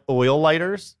oil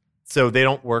lighters. So they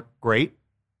don't work great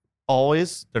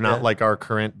always. They're not like our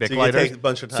current Bic lighters. Take a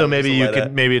bunch of time so maybe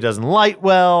maybe it doesn't light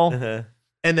well.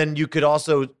 And then you could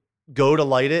also go to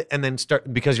light it and then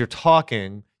start, because you're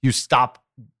talking, you stop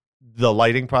the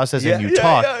lighting process and you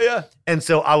talk. Yeah. And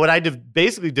so what I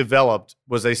basically developed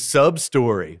was a sub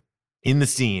story in the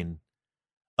scene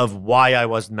of why I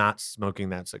was not smoking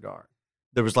that cigar.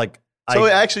 There was like, so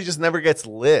it actually just never gets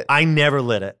lit. I never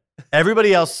lit it.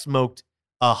 Everybody else smoked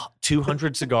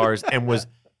 200 cigars and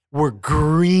were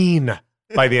green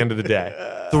by the end of the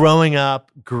day. Throwing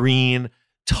up, green,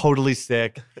 totally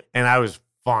sick, and I was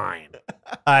fine.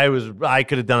 I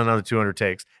could have done another 200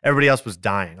 takes. Everybody else was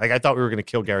dying. Like, I thought we were going to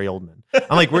kill Gary Oldman.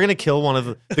 I'm like, we're going to kill one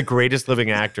of the greatest living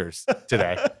actors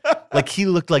today. Like, he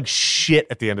looked like shit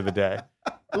at the end of the day.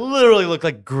 Literally looked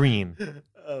like green.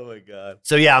 Oh my God.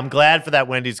 So yeah, I'm glad for that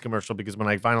Wendy's commercial, because when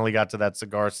I finally got to that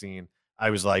cigar scene,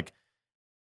 I was like,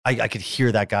 I could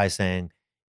hear that guy saying,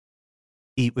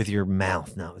 eat with your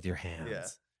mouth, not with your hands. Yeah.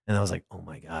 And I was like, oh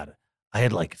my God, I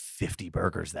had like 50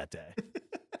 burgers that day.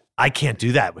 I can't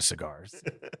do that with cigars.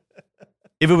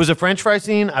 If it was a French fry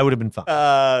scene, I would have been fine.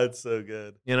 It's so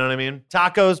good. You know what I mean?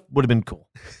 Tacos would have been cool.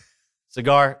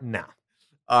 Cigar, no.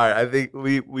 All right, I think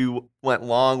we went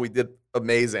long. We did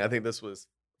amazing. I think this was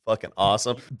fucking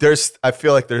awesome. I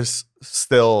feel like there's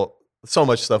still so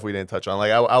much stuff we didn't touch on.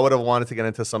 Like, I would have wanted to get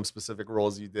into some specific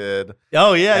roles you did.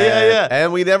 Oh yeah.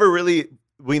 And we never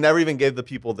even gave the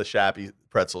people the Shappy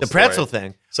Pretzel story. Pretzel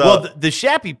thing. So, well, the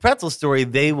Shappy Pretzel story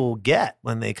they will get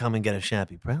when they come and get a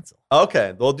Shappy Pretzel.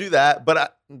 Okay, they'll do that.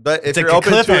 But if you're like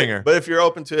open to it, if you're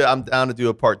open to it, I'm down to do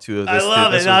a part 2 of this. I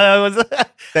love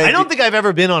it. I don't think I've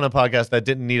ever been on a podcast that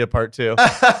didn't need a part 2.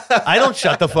 I don't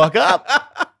shut the fuck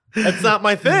up. That's not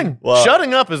my thing. Well,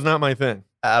 shutting up is not my thing.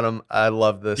 Adam, I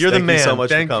love this. You're Thank the man. You so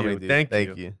much Thank for coming, you. dude.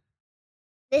 Thank you.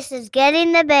 This is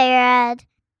Getting the Bear ad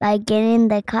by Getting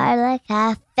the Carla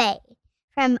Cafe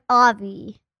from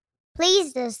Aubrey.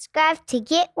 Please subscribe to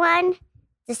get one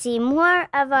to see more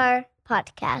of our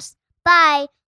podcasts. Bye.